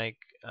seems like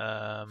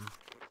I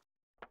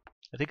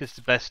think it's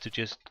best to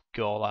just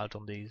go all out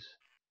on these.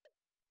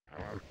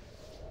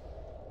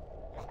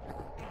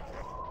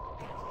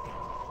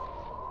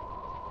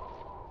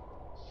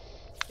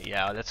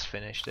 Yeah, let's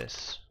finish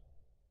this.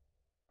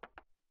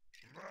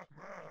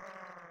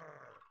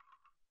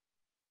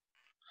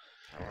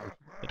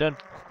 I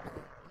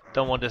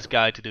don't want this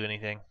guy to do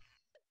anything.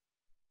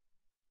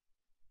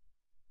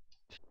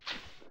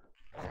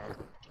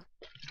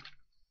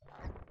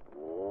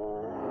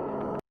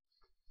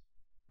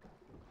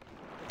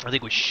 I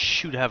think we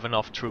should have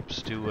enough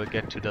troops to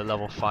get to the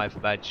level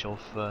 5 badge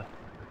of...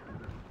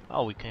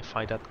 Oh, we can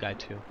fight that guy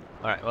too.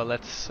 Alright, well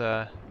let's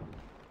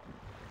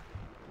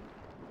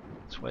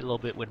wait a little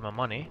bit with my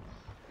money.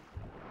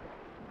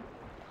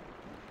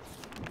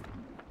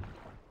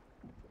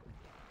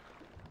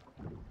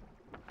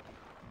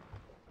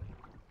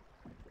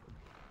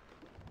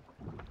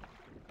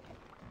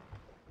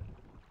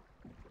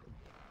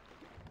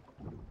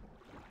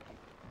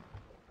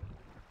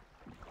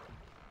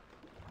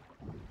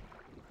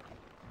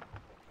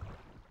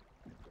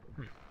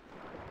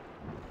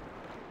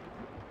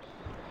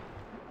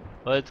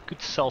 Well, it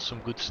could sell some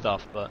good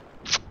stuff, but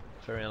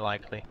very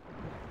unlikely.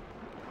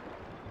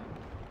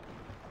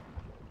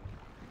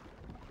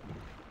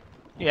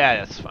 Yeah,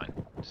 that's fine.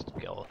 Just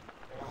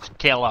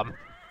kill him.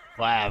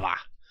 Whatever.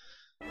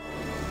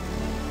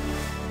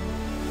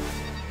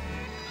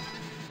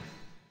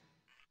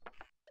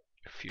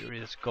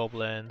 Furious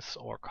goblins,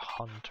 orc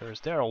hunters,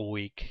 they're all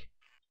weak.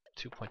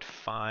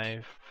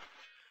 2.5,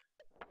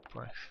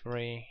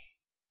 0.3,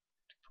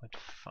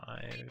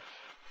 2.5.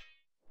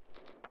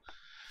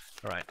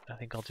 Alright, I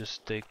think I'll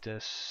just take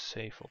the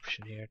safe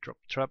option here. Drop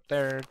the trap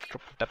there,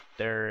 drop it up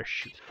there,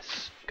 shoot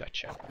this.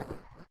 Gotcha.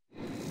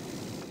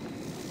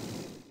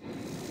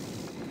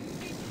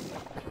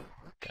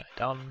 Guy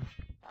done.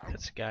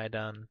 That's a guy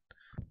done.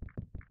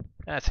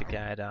 That's a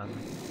guy done.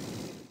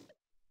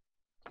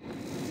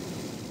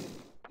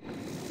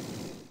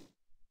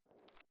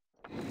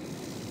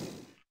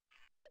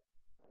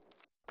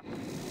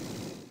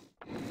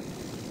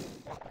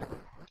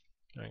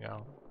 There we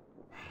go.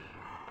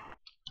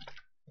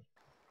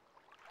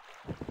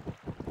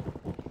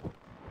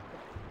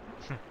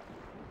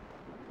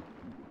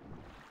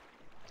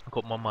 I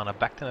got more mana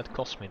back than it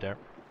cost me there.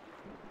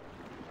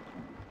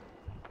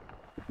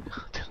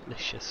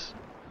 Delicious.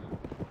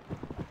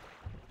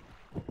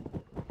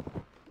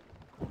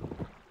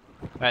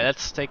 Alright,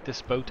 let's take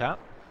this boat out.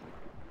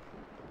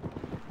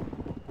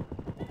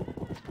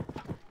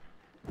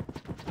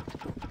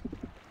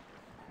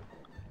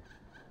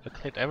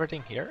 cleared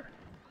everything here?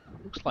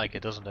 Looks like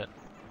it, doesn't it?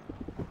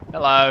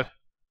 Hello!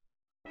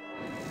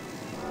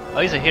 Oh,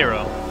 he's a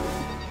hero.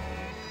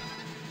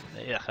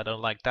 Yeah, I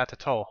don't like that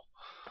at all.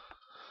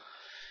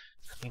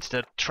 Means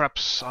the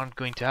traps aren't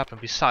going to happen.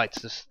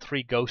 Besides, there's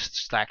 3 ghost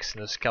stacks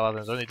in the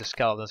skeletons. Only the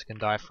skeletons can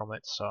die from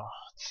it, so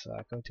it's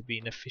going to be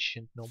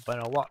inefficient no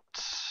matter what.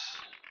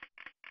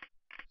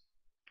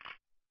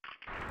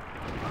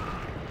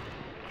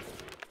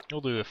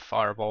 We'll do a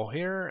fireball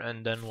here,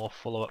 and then we'll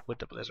follow up with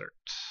the blizzard.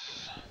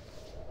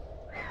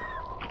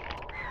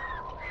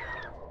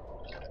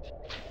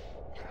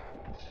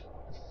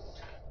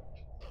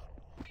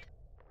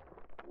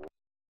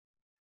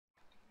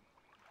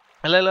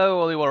 Hello,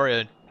 Holy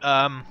Warrior.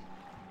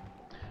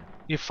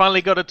 You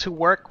finally got it to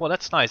work? Well,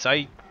 that's nice.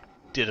 I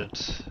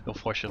didn't,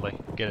 unfortunately,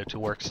 get it to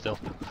work still.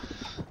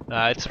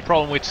 It's a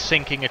problem with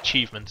syncing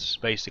achievements,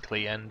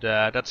 basically, and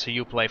that's a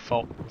Uplay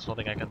fault. There's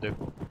nothing I can do.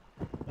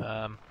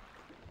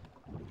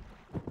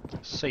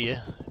 See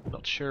ya.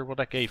 Not sure what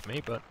that gave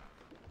me, but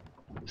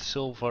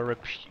silver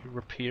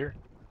repair.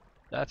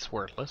 That's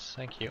worthless.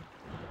 Thank you.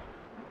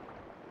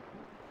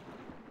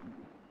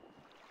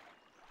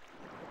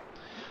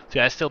 See,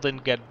 I still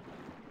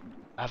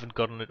haven't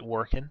gotten it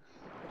working,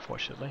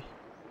 fortunately.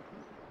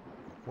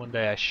 One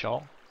day I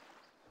shall.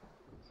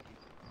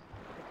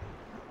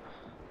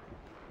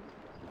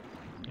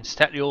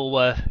 Instead,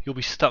 you'll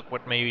be stuck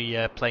with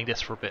me playing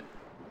this for a bit.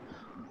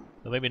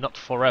 Well, maybe not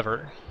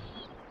forever.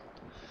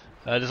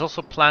 There's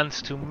also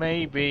plans to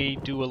maybe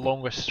do a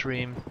longer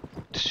stream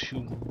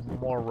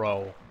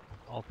tomorrow.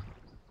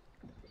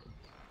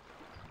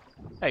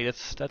 Hey,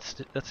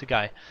 that's a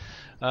guy.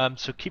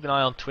 So keep an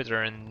eye on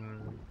Twitter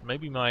and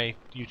maybe my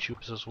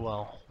YouTubes as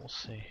well. We'll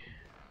see.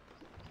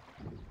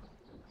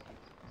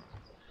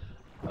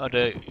 Oh,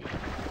 you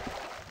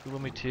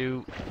want me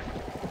to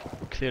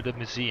clear the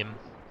museum?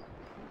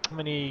 How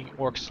many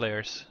orc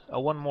slayers? Oh,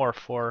 1 more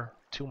for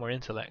 2 more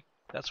intellect.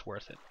 That's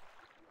worth it.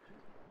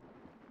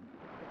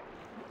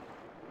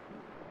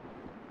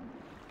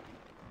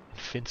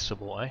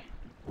 Invincible, eh?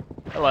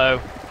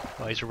 Hello.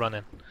 Oh, he's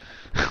running.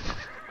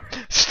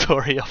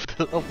 Story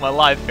of my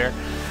life here.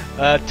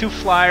 2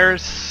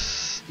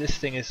 flyers. This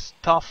thing is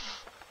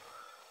tough.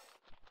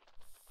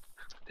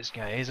 This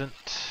guy isn't.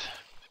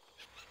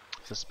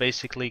 So it's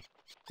basically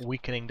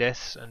weakening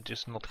this and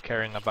just not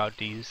caring about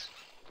these.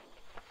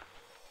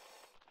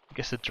 I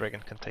guess the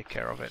dragon can take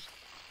care of it.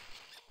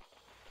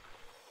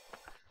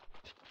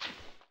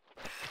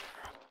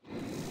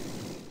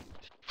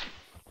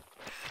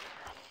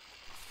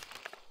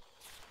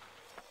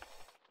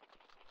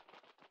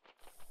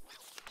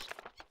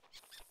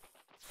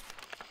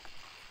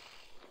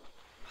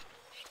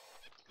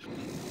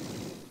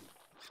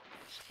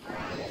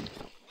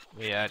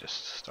 Yeah,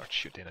 just start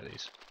shooting at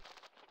these.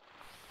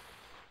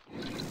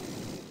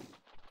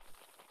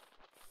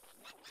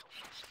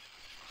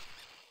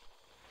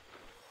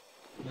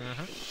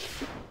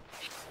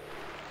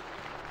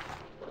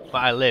 But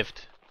I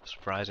lived.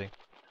 Surprising.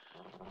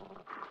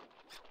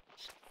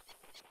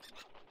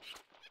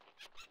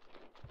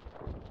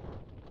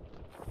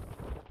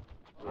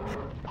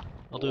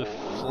 I'll do a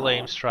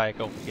flame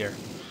strike over here.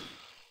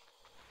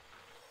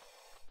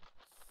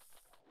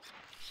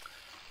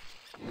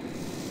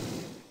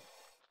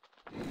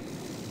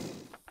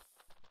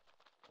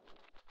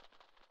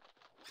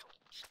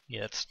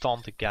 Yeah, let's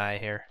taunt the guy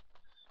here.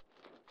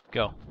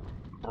 Go.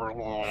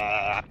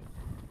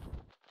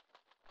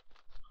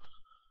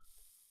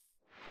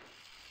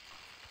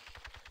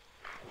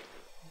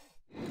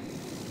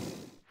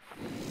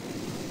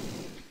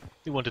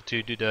 He wanted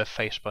to do the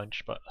face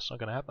punch, but that's not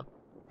gonna happen.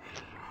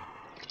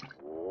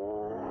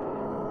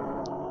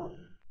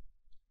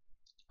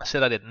 I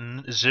said I did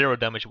 0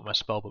 damage with my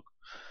spellbook,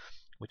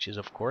 which is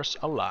of course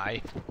a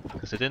lie,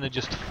 because it didn't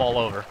just fall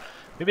over.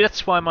 Maybe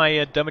that's why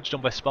my damage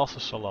done by spells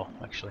is so low,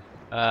 actually.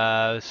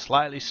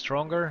 Slightly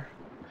stronger.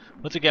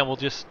 Once again, we'll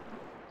just...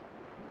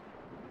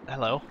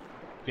 Hello.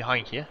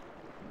 Behind you.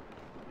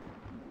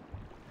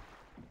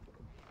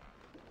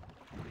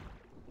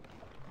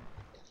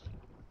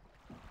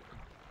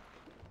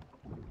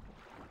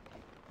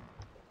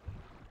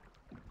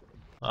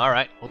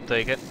 Alright, we'll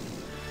take it.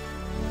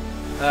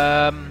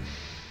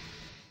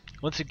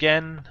 Once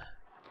again,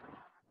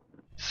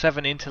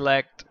 7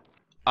 intellect.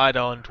 I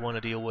don't want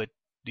to deal with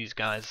these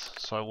guys,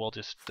 so I will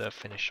just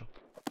finish them.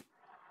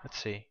 Let's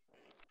see.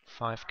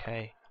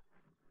 5k.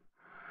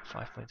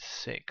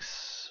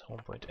 5.6.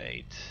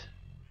 1.8.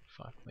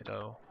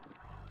 5.0.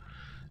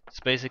 It's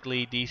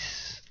basically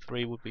these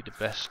 3 would be the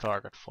best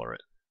target for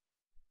it.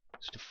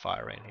 Just to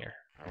fire in here.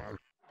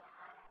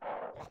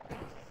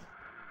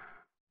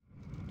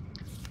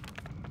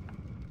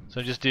 So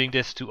I'm just doing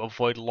this to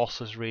avoid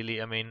losses, really.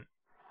 I mean,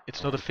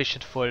 it's not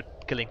efficient for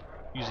killing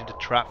using the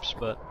traps,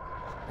 but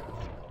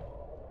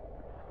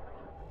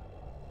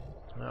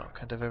no,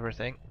 can't have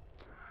everything.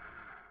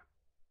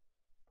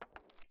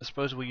 I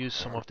suppose we'll use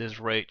some of this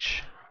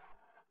rage.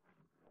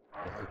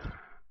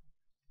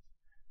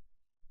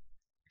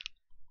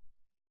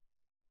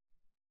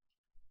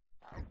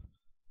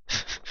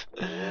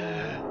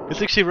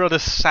 It's actually rather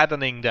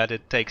saddening that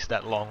it takes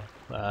that long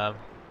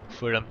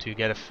for them to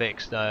get a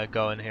fix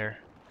going here.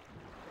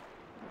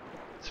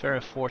 It's very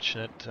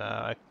unfortunate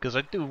because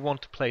I do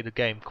want to play the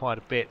game quite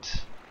a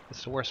bit.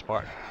 It's the worst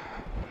part.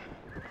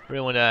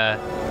 Really want to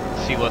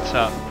see what's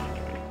up.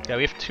 Yeah,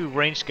 we have 2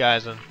 ranged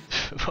guys and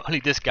only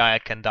this guy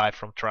can die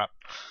from trap.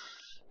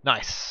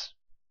 Nice.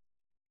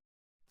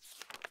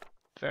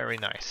 Very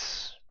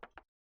nice.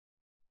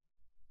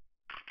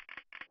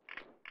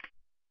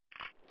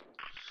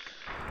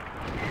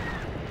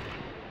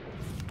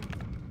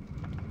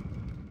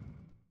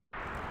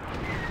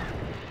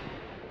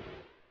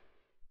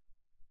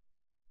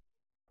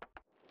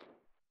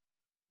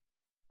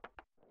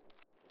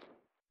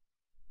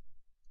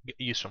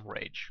 Use some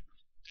rage.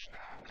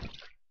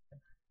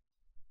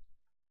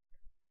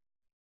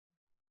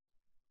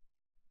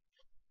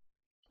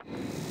 I'm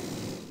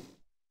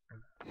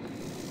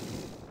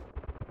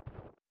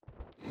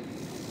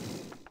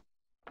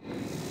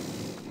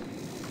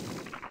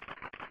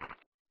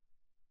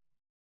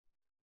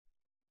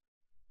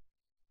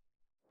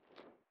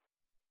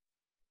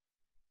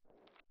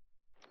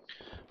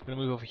gonna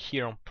move over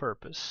here on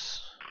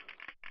purpose.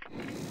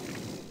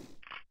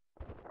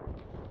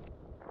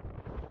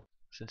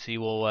 Since he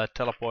will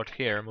teleport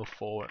here and move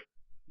forward,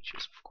 which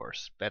is of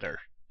course better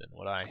than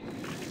what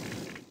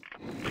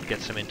it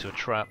gets him into a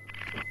trap.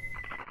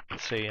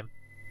 Let's see him.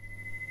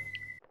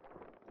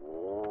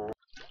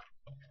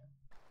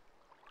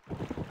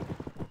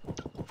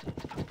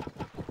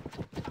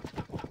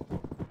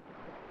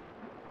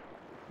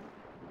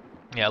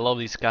 Yeah, a lot of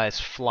these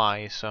guys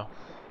fly, so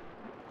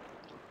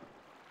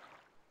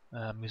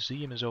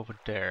museum is over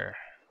there.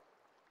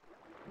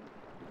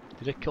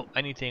 Did I kill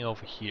anything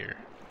over here?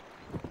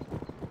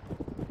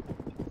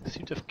 I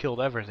seem to have killed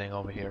everything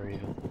over here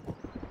even.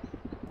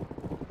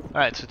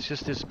 Alright, so it's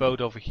just this boat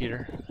over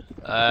here.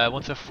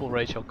 Once I have full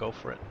rage, I'll go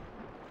for it.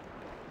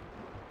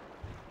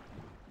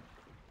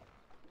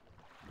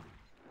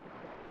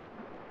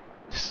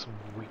 Some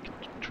weak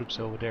troops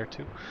over there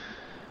too.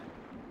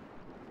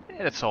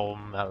 Yeah, that's all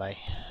melee.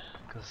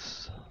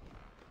 Because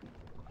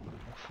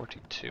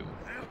 42.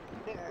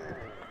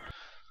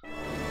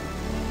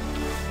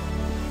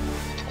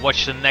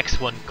 Watch the next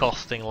one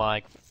costing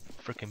like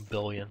freaking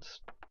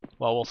billions.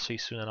 Well, we'll see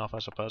soon enough, I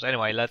suppose.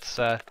 Anyway, let's.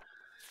 I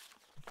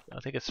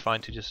think it's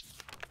fine to just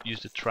use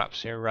the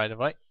traps here right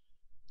away.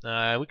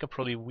 We can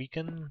probably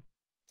weaken.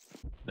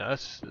 No,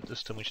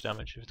 that's too much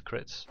damage if it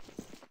crits.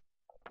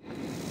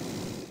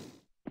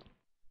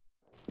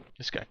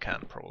 This guy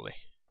can probably.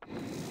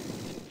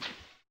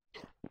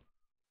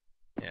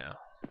 Yeah.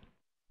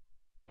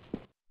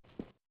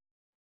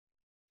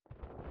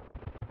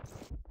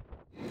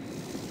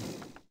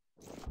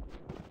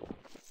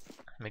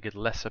 Make it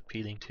less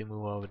appealing to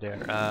move over there.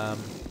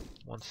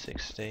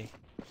 160.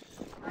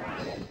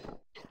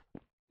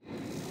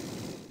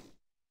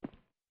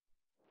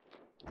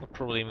 We'll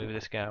probably move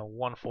this guy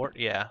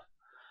 140. Yeah.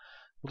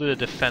 We'll do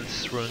the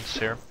defense runes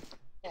here.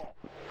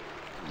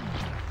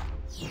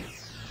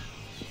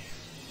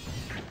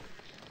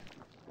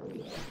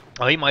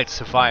 Oh, he might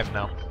survive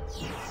now.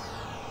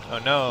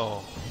 Oh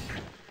no.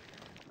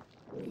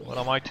 What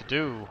am I to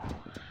do?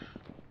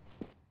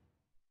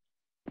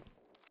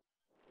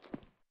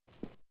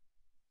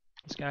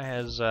 This guy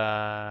has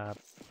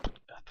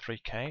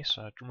 3k,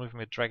 so removing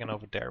the dragon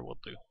over there will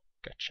do.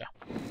 Gotcha.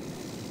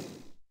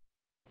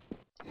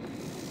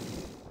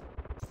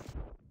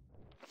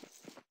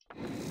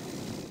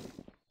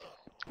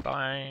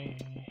 Bye.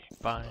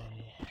 Bye.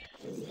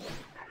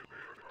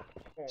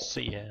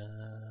 See ya.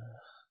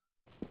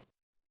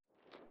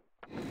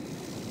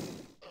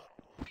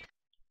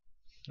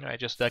 Alright,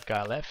 just that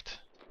guy left.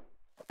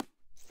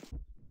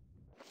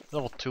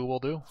 Level 2 will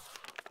do.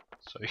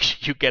 So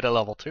you get a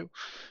level 2.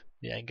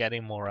 Yeah, and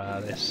getting more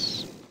out of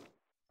this.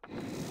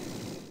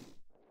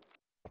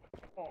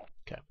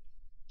 Okay.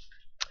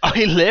 Oh,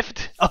 he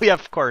lived? Oh yeah,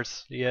 of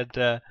course. He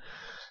had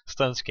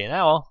stone skin.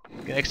 Oh well,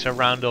 get an extra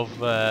round of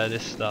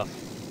this stuff.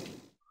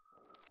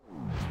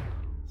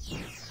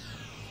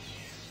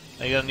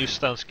 I got a new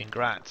stone skin,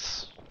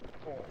 grats.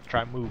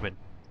 Try moving.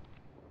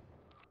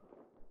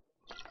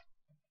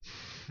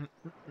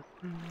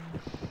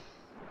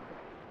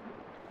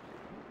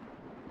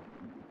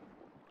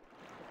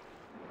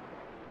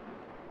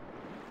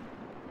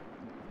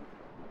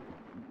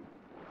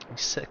 He's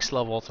 6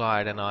 levels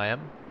higher than I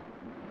am.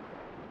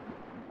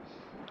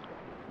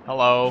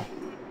 Hello.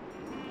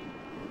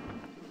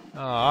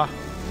 Ah.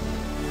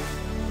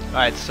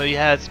 Alright, so he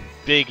has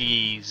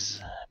biggie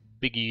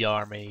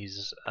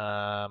armies.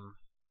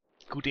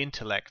 Good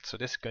intellect, so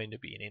this is going to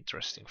be an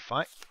interesting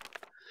fight.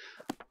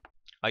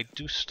 I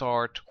do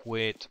start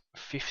with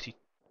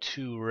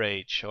 52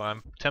 rage, so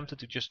I'm tempted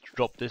to just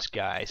drop this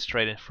guy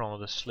straight in front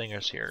of the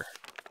slingers here,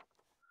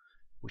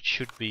 which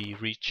should be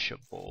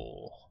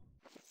reachable.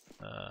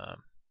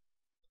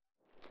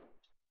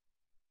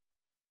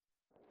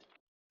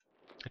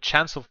 The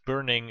chance of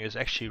burning is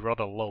actually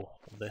rather low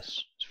on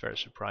this. It's very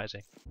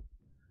surprising.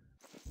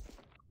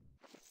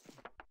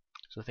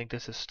 So I think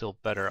this is still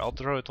better. I'll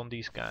throw it on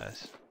these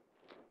guys.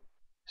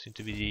 seem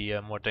to be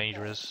the more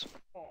dangerous.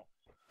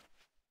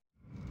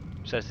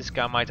 Says this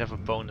guy might have a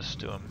bonus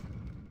to him.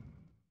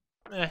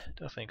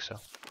 Don't think so.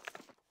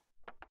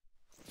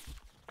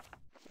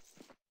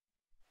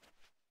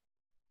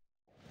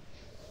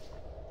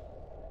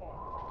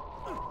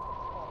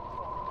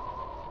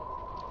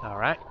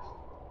 Alright.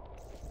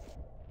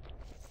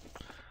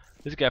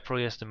 This guy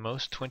probably has the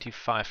most,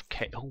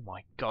 25k. Oh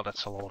my god,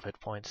 that's a lot of hit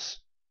points.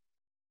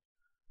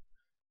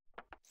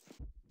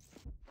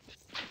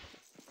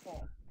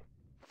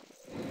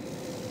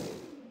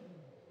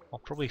 I'll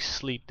probably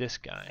sleep this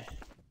guy.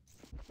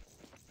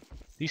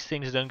 These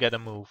things don't get a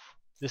move.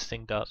 This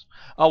thing does.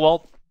 Oh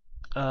well.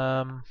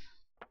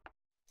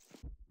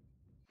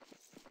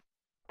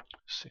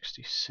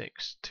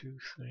 66, 2,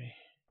 3.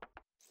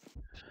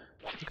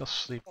 I think I'll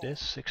sleep this.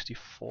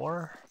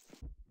 64.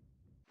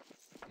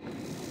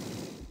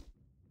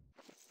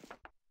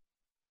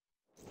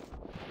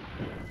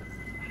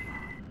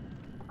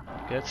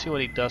 Okay, let's see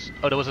what he does.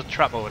 Oh, there was a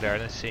trap over there.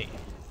 Let's see.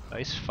 Oh,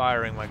 he's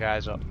firing my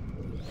guys up.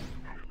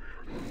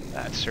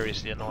 That's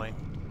seriously annoying.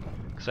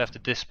 Because I have to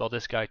dispel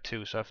this guy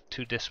too, so I have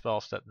 2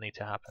 dispels that need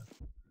to happen.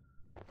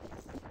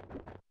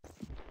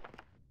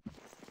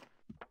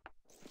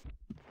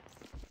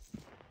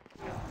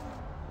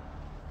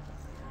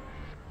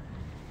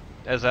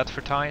 As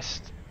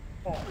advertised.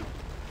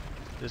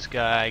 This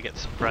guy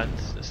gets some brand.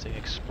 This thing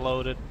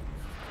exploded.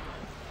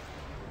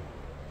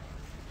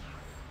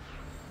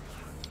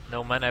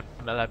 No melee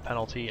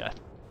penalty. I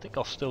think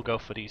I'll still go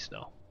for these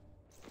though.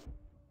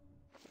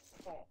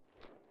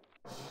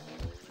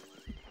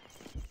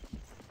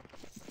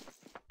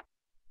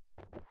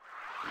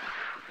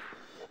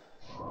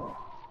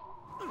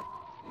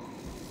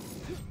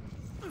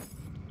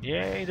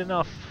 Yeah, ain't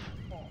enough.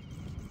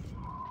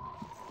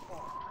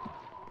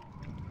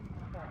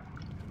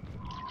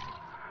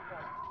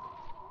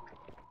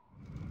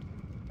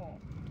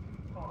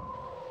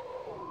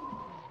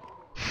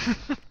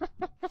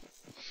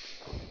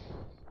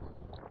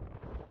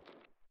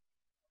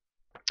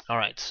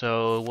 Alright,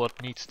 so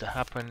what needs to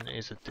happen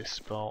is a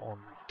dispel on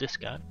this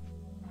guy.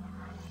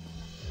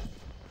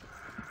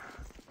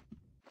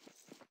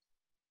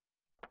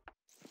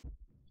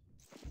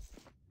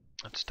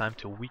 It's time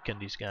to weaken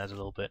these guys a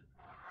little bit.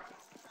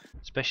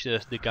 Especially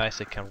the guys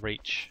that can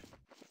reach.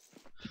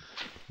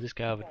 This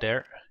guy over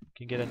there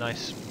can get a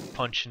nice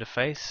punch in the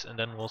face, and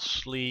then we'll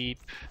sleep.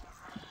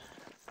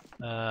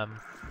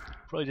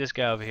 Probably this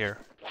guy over here.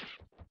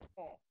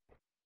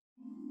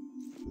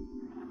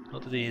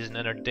 Not that he is in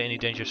any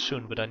danger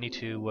soon, but I need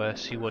to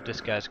see what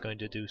this guy is going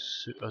to do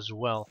as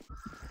well.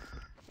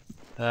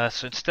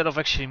 So instead of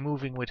actually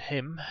moving with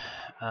him,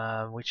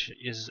 which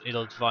is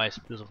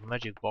ill-advised because of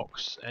magic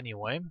box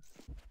anyway,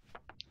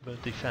 I'm going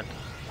to defend.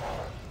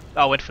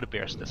 Oh, I went for the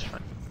bears, that's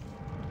fine.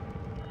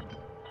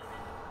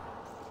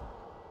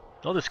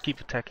 I'll just keep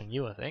attacking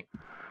you, I think.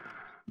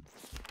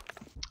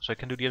 So I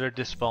can do the other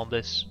dispel on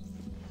this.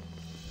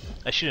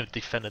 I should have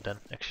defended then,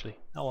 actually.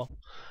 Oh well.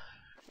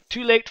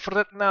 Too late for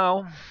that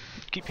now.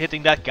 Keep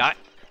hitting that guy,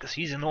 because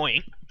he's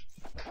annoying.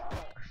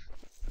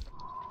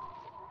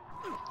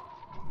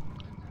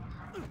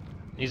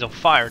 He's on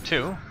fire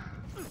too.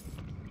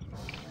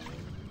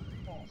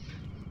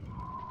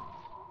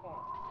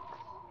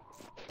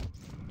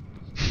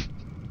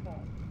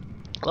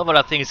 Love how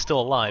that thing is still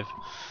alive.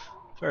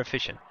 Very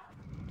efficient.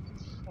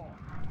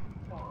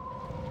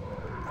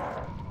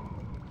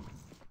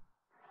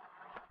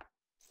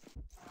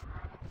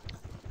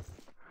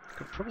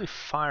 Could probably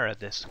fire at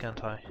this,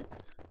 can't I?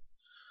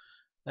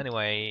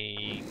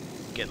 Anyway,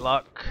 get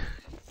luck.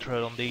 Throw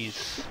it on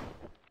these.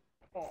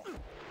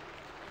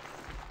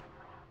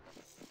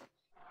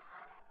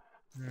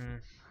 A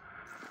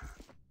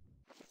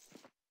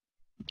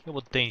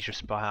little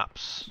dangerous,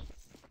 perhaps.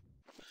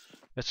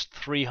 That's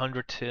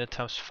 300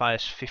 times 5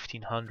 is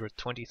 1500.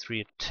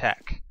 23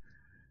 attack.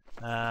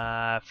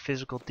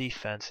 Physical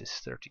defense is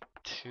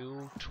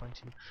 32.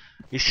 20.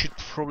 You should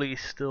probably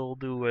still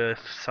do a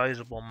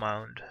sizable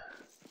amount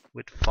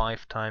with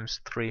 5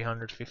 times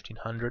 300,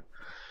 1500.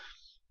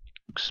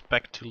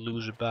 Expect to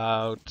lose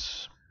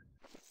about.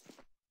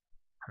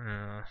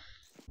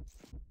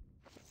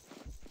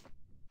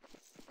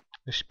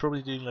 We should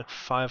probably do like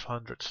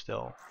 500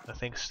 still. I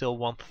think still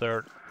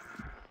 1/3.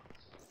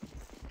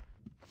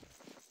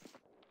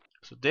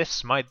 So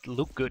this might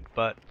look good,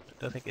 but I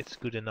don't think it's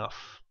good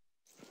enough.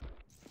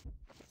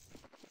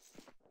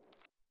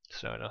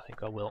 So I don't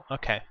think I will.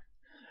 Okay.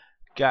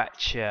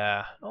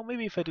 Gotcha. Oh,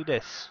 maybe if I do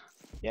this.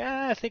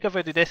 Yeah, I think if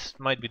I do this, it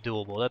might be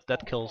doable.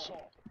 That kills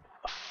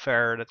a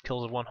fair. That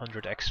kills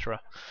 100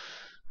 extra.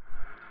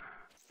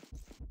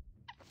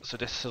 So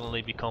this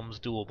suddenly becomes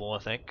doable, I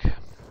think.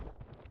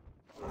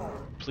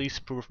 Please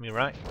prove me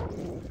right.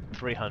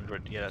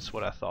 300. Yeah, that's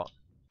what I thought.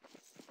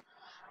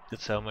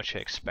 That's how much I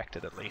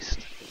expected, at least.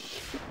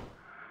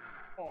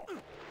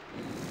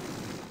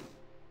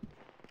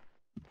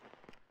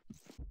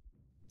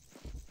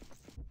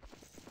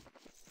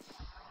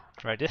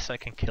 Right, this I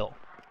can kill.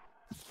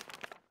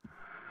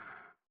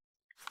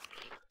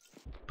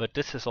 But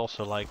this is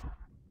also like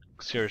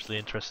seriously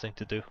interesting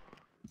to do.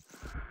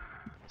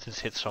 Since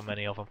hit so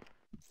many of them.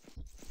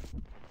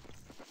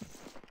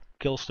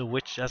 Kills the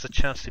witch, has a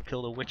chance to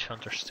kill the witch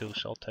hunters too,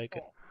 so I'll take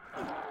it.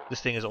 This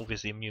thing is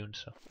obviously immune,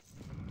 so.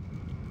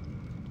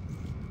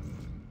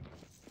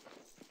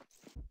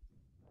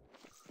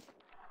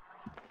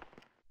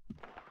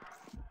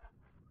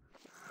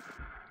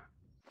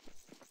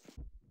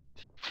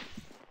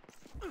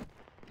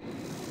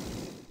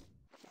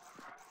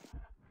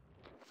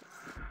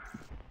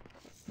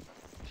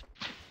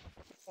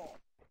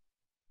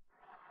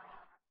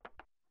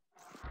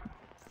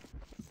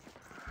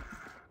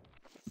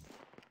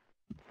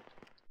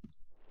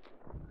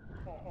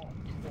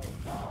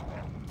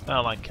 I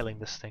don't like killing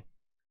this thing.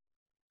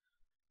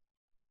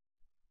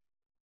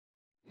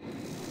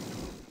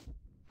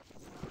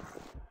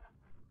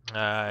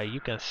 You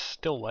can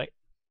still wait.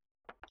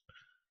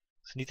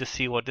 So need to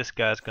see what this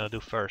guy's gonna do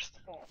first.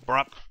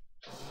 Brup.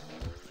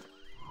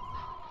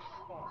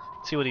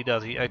 See what he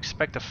does. I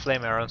expect a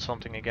flame arrow on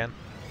something again.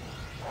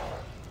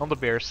 On the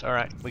bears.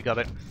 Alright, we got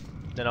it.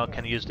 Then I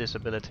can use this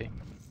ability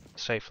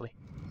safely.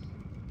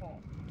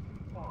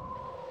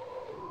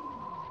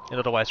 And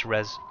otherwise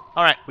res.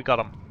 Alright, we got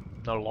him.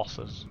 No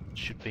losses.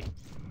 Should be.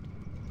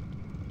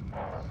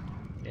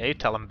 Yeah, you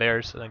tell him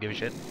bears. I don't give a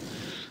shit.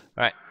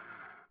 Alright.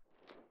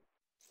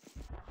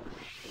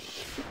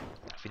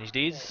 Finish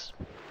these.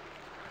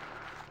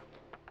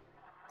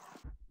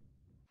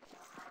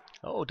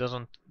 Oh,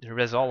 doesn't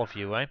res all of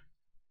you, eh?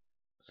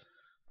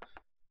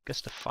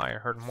 Guess the fire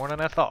hurt more than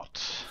I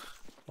thought.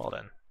 Well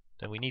then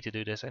we need to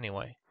do this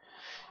anyway.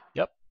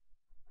 Yep.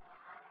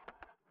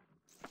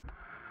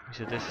 Is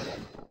it this?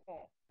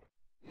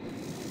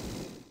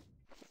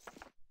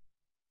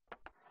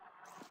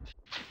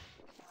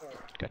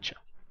 Gotcha.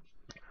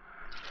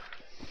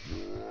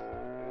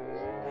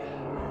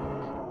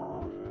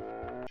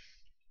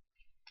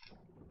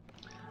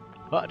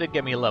 Well, it did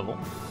get me a level.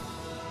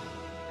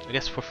 I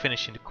guess for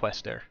finishing the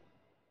quest there.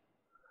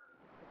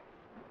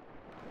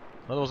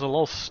 Well, there was a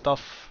lot of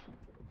stuff.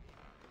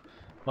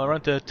 Well,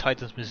 around the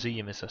Titan's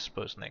Museum is, I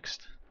suppose,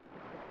 next.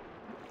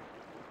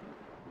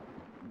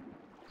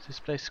 Is this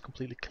place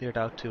completely cleared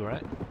out too,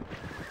 right?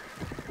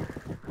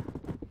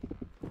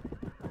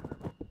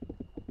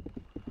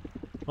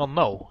 Well,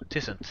 no, it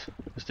isn't.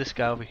 There's this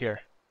guy over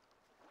here.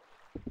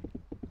 And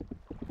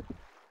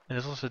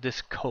there's also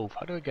this cove.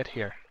 How do I get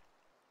here?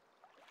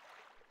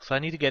 So I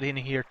need to get in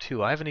here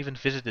too. I haven't even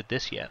visited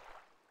this yet.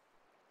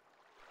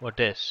 Or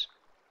this.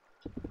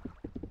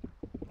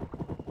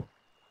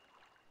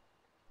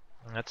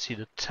 Let's see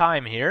the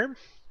time here.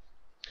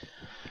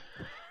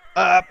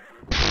 I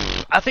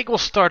think we'll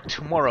start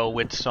tomorrow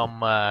with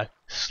some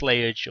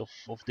slayage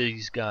of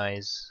these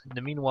guys. In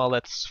the meanwhile,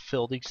 let's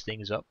fill these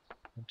things up. I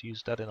won't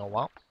use that in a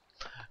while.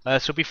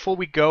 So before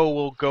we go,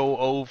 we'll go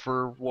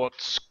over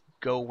what's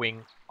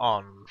going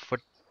on. For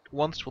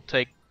once, we'll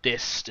take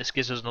this. This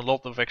gives us a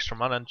lot of extra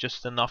mana and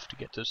just enough to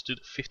get us to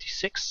the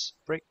 56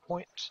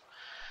 breakpoint.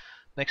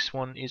 Next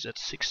one is at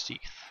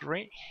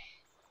 63.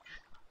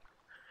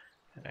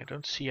 And I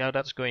don't see how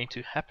that's going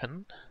to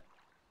happen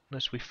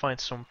unless we find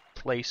some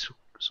place,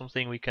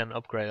 something we can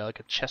upgrade. Like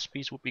a chest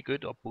piece would be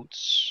good, or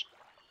boots,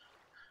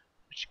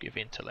 which give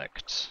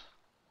intellect.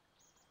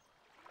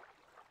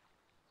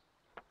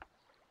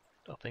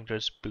 I think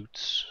there's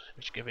boots,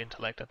 which give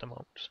intellect at the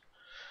moment.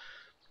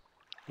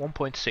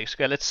 1.6.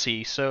 Okay, let's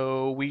see.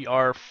 So we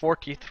are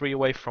 43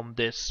 away from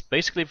this.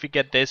 Basically, if we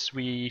get this,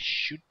 we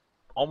should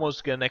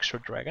almost get an extra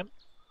dragon.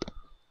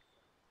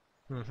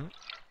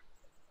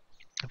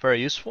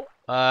 Very useful.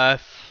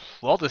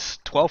 Well, there's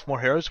 12 more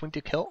heroes we need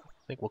to kill.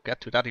 I think we'll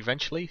get to that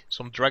eventually.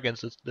 Some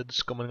dragons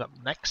that's coming up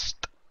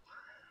next.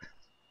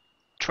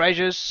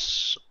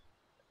 Treasures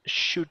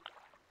should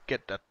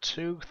get that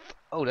tooth.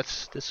 Oh,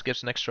 this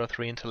gives an extra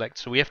 3 intellect.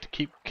 So we have to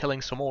keep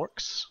killing some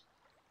orcs.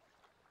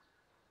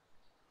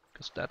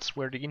 Because that's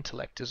where the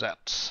intellect is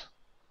at.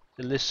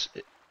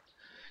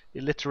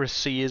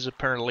 Illiteracy is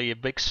apparently a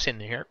big sin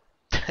here.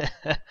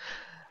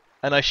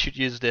 And I should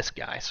use this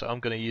guy, so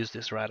I'm gonna use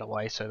this right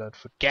away so I don't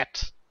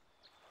forget.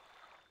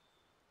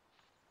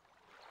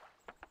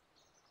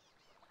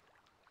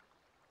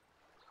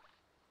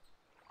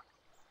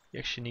 You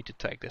actually need to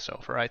take this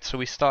over, right? So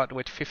we start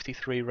with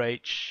 53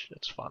 rage,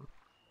 that's fun.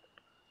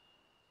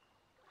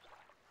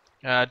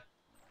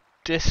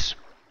 This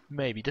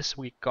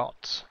we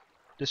got.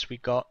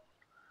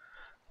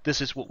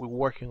 This is what we're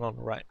working on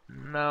right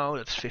now.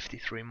 That's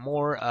 53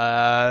 more.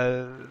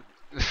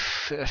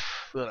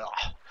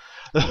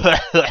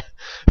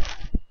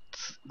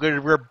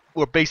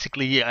 We're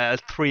basically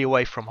 3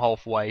 away from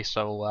halfway,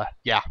 so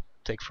yeah,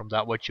 take from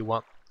that what you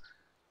want.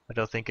 I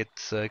don't think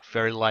it's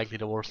very likely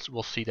that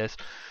we'll see this.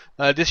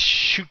 This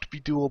should be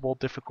doable,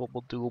 difficult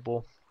but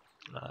doable.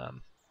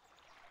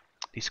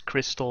 These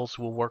crystals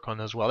we'll work on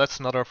as well.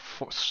 That's another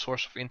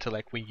source of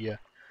intellect we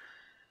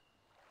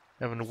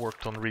haven't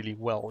worked on really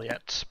well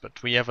yet,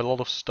 but we have a lot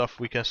of stuff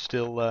we can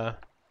still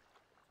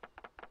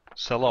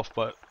sell off.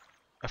 But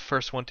I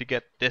first want to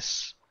get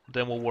this,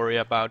 then we'll worry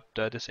about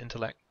this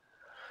intellect.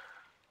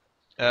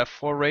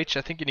 For rage,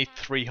 I think you need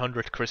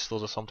 300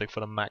 crystals or something for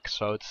the max,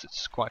 so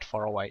it's quite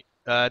far away.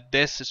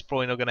 This is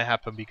probably not gonna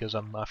happen because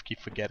I keep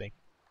forgetting.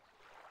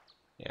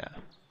 Yeah.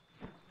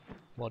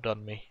 Well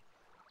done, me.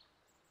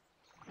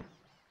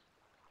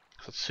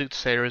 So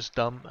Soothsayer is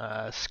done.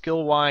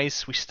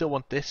 Skill-wise, we still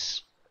want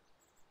this.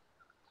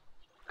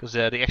 Because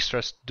the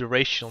extra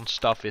duration on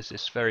stuff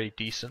is very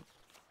decent.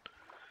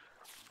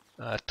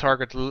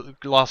 Target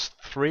lasts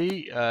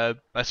 3.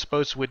 I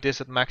suppose with this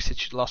at max it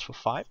should last for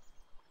 5.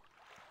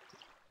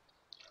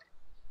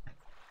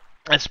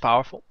 That's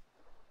powerful.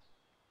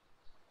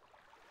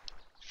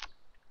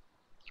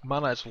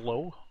 Mana is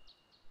low.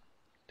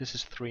 This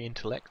is 3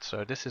 intellect,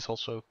 so this is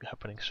also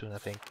happening soon, I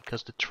think.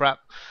 Because the trap,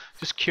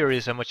 just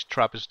curious how much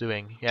trap is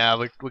doing.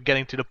 Yeah, we're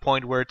getting to the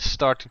point where it's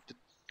starting to,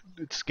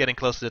 it's getting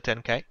close to the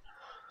 10k.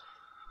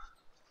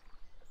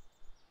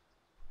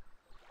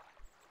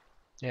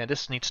 Yeah,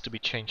 this needs to be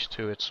changed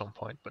too at some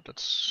point, but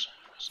that's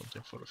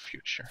something for the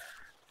future.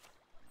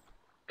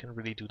 Can't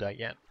really do that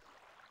yet.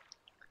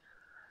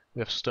 We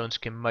have Stone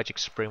Skin Magic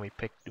Spring.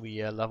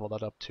 We leveled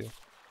that up too.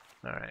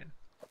 All right.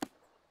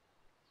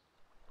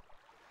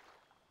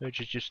 We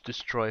should just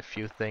destroy a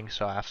few things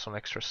so I have some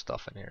extra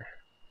stuff in here.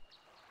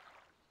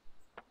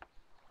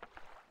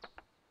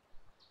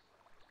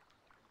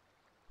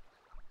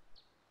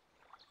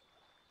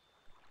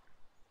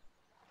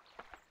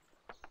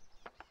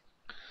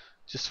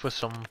 Just for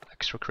some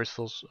extra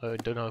crystals. I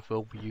don't know if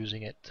we'll be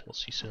using it. We'll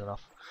see soon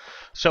enough.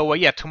 So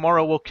yeah,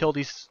 tomorrow we'll kill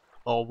these.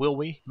 Or will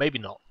we? Maybe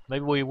not.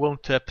 Maybe we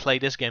won't play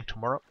this game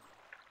tomorrow.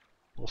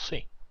 We'll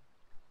see.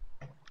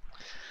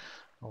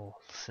 Oh,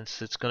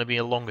 since it's going to be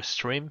a longer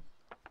stream,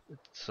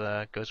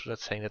 it goes without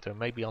saying that there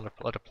may be other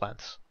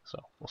plans. So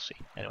we'll see.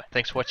 Anyway,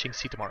 thanks for watching.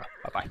 See you tomorrow.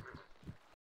 Bye bye.